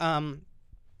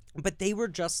 But they were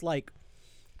just like...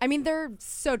 I mean, they're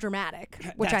so dramatic,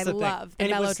 which That's I the thing. love. The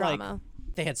And it was, like, melodrama.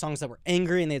 they had songs that were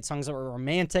angry and they had songs that were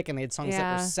romantic and they had songs that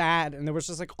Yeah. were sad. And there was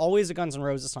just like always a Guns N'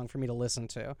 Roses song for me to listen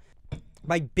to.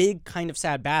 My big kind of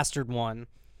sad bastard one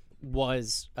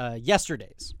was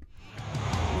Yesterday's.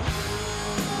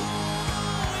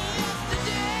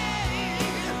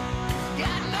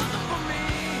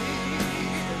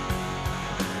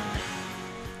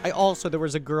 There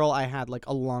was a girl I had like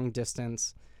a long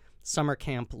distance summer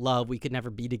camp love. We could never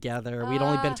be together. We'd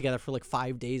only been together for like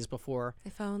 5 days before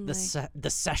If only. the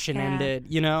session Yeah. ended,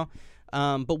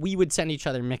 but we would send each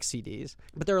other mix CDs.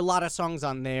 But there are a lot of songs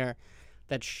on there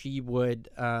that she would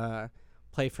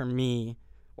play for me,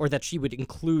 or that she would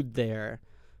include there.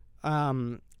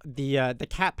 The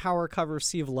Cat Power cover of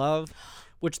Sea of Love,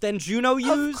 which then Juno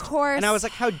used. Of course. And I was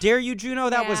like, how dare you, Juno?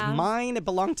 That was Yeah. mine. It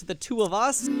belonged to the two of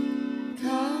us.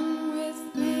 Come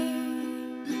with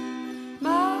me,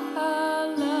 my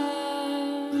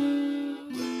love,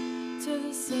 to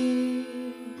the sea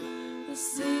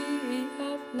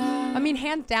of love. I mean,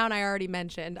 hands down, I already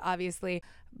mentioned, obviously,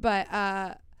 but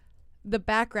the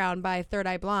background by Third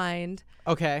Eye Blind,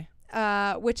 Okay.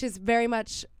 which is very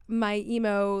much my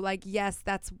emo, like, yes,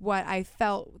 that's what I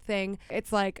felt thing.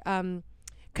 It's like,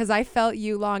 'cause I felt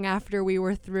you long after we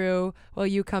were through. Well,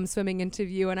 you come swimming into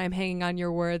view, and I'm hanging on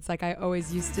your words like I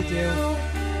always used to do.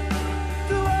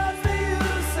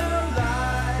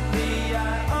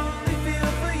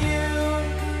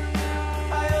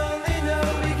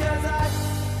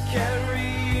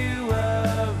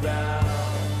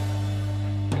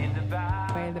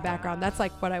 In the background, that's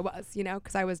like what I was,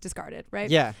 because I was discarded, right?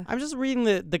 Yeah. I'm just reading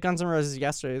the Guns N' Roses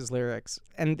Yesterday's lyrics,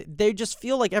 and they just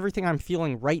feel like everything I'm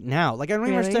feeling right now. Like, I don't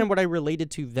even Really? understand what I related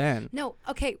to then. No,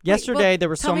 okay. Yesterday, there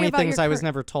were tell so me many about things your I was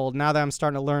never told. Now that I'm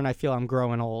starting to learn, I feel I'm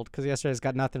growing old, because yesterday's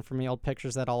got nothing for me. Old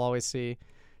pictures that I'll always see.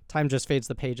 Time just fades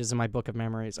the pages in my book of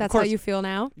memories. That's of course, how you feel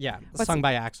now? Yeah, sung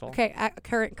by Axl. Okay,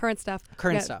 current stuff.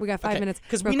 We got 5 minutes.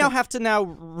 Because we now have to now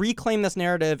reclaim this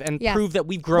narrative and Yes. prove that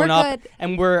we've grown We're up good.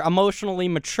 and we're emotionally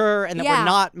mature and that Yeah. we're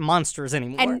not monsters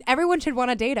anymore. And everyone should want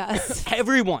to date us.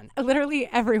 Everyone. Literally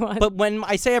everyone. But when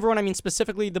I say everyone, I mean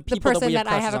specifically the people person that we have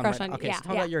that I have a crushes crush on. Okay, Yeah, so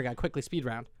tell yeah. about your guy. Quickly, speed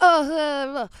round.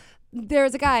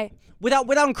 There's a guy.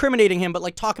 Without incriminating him, but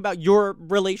like talk about your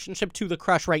relationship to the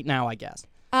crush right now, I guess.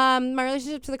 My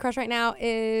relationship to the crush right now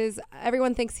is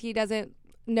everyone thinks he doesn't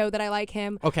know that I like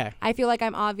him. Okay. I feel like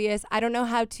I'm obvious. I don't know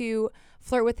how to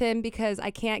flirt with him because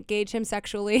I can't gauge him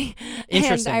sexually.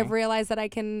 Interesting. And I've realized that I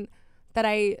don't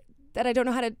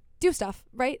know how to do stuff,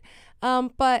 right?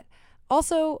 But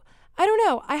also, I don't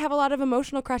know. I have a lot of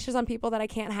emotional crushes on people that I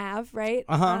can't have, right?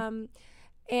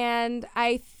 And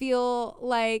I feel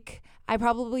like I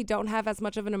probably don't have as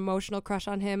much of an emotional crush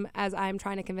on him as I'm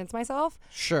trying to convince myself.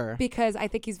 Sure. Because I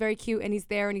think he's very cute and he's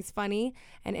there and he's funny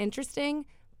and interesting.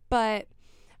 But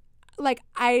like,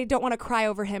 I don't want to cry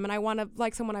over him, and I want to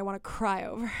like someone I want to cry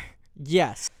over.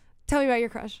 Yes. Tell me about your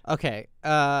crush. Okay.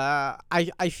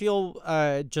 I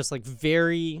feel just like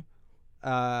very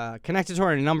connected to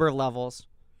her on a number of levels.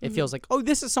 It feels like, oh,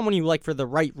 this is someone you like for the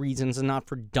right reasons and not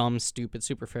for dumb, stupid,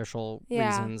 superficial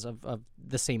reasons of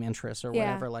the same interests or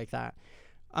whatever like that.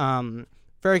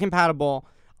 Very compatible.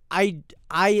 I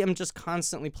am just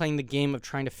constantly playing the game of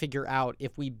trying to figure out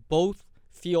if we both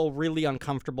feel really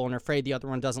uncomfortable and are afraid the other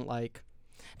one doesn't like.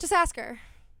 Just ask her.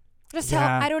 Just tell.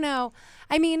 I don't know.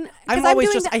 I mean, I'm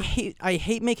always I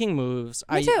hate making moves.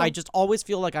 Me too. I just always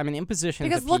feel like I'm an imposition.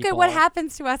 Because to look at people. what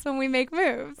happens to us when we make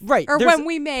moves. Right. Or when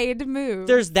we made moves.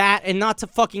 There's that, and not to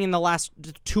fucking in the last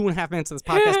 2.5 minutes of this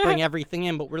podcast bring everything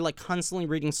in, but we're like constantly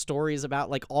reading stories about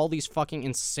like all these fucking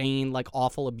insane, like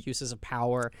awful abuses of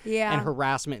power and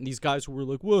harassment. And these guys who were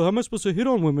like, well, how am I supposed to hit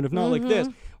on women if not like this?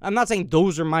 I'm not saying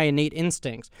those are my innate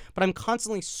instincts, but I'm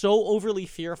constantly so overly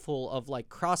fearful of like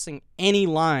crossing any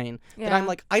line that I'm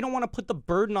like, I don't want to put the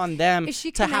burden on them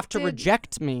to have to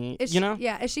reject me, you know?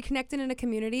 Is she connected in a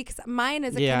community? Because mine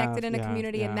is connected in a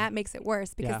community, and that makes it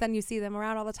worse because then you see them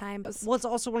around all the time. Well, it's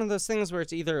also one of those things where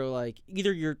it's either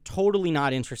you're totally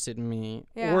not interested in me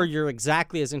or you're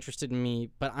exactly as interested in me,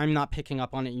 but I'm not picking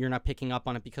up on it, you're not picking up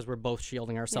on it because we're both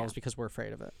shielding ourselves because we're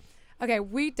afraid of it. Okay,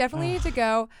 we definitely need to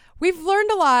go. We've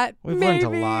learned a lot. We've learned a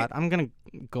lot. I'm going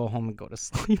to go home and go to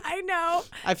sleep. I know.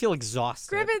 I feel exhausted.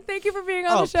 Griffin, thank you for being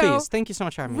on the show. Oh, please. Thank you so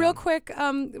much for having me. Real quick,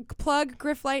 plug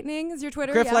Griff Lightning is your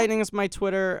Twitter. Griff Lightning is my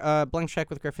Twitter. Blank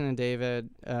Check with Griffin and David,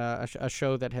 a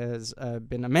show that has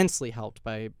been immensely helped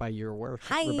by your work,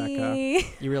 Hi. Rebecca.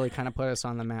 You really kind of put us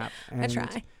on the map. And, I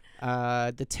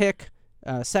try. The Tick.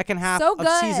 Second half so of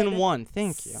season 1.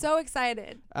 Thank you. So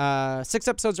excited. 6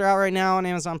 episodes are out right now on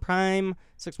Amazon Prime.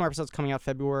 6 more episodes coming out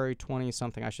February 20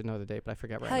 something. I should know the date, but I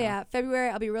forget right now. Hell yeah, February.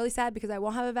 I'll be really sad because I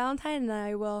won't have a Valentine, and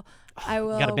I will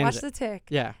watch The Tick.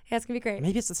 Yeah, it's gonna be great.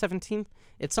 Maybe it's the 17th.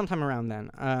 It's sometime around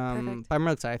then. Perfect. But I'm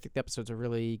really excited. I think the episodes are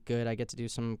really good. I get to do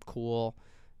some cool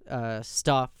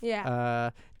stuff. Yeah.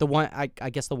 The one I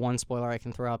guess the one spoiler I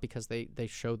can throw out because they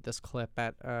showed this clip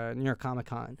at New York Comic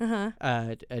Con.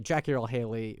 Jackie Earle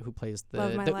Haley, who plays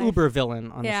the uber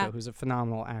villain on the show, who's a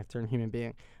phenomenal actor and human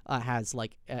being, has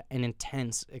like an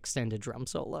intense extended drum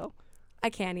solo. I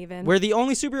can't even. We're the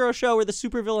only superhero show where the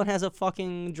supervillain has a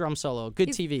fucking drum solo. Good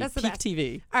TV. That's the Peak best.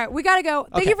 TV. All right, we gotta go.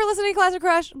 Thank you for listening, Classic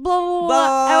Crush. Blah, blah,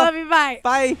 blah. I love you. Bye.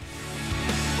 Bye.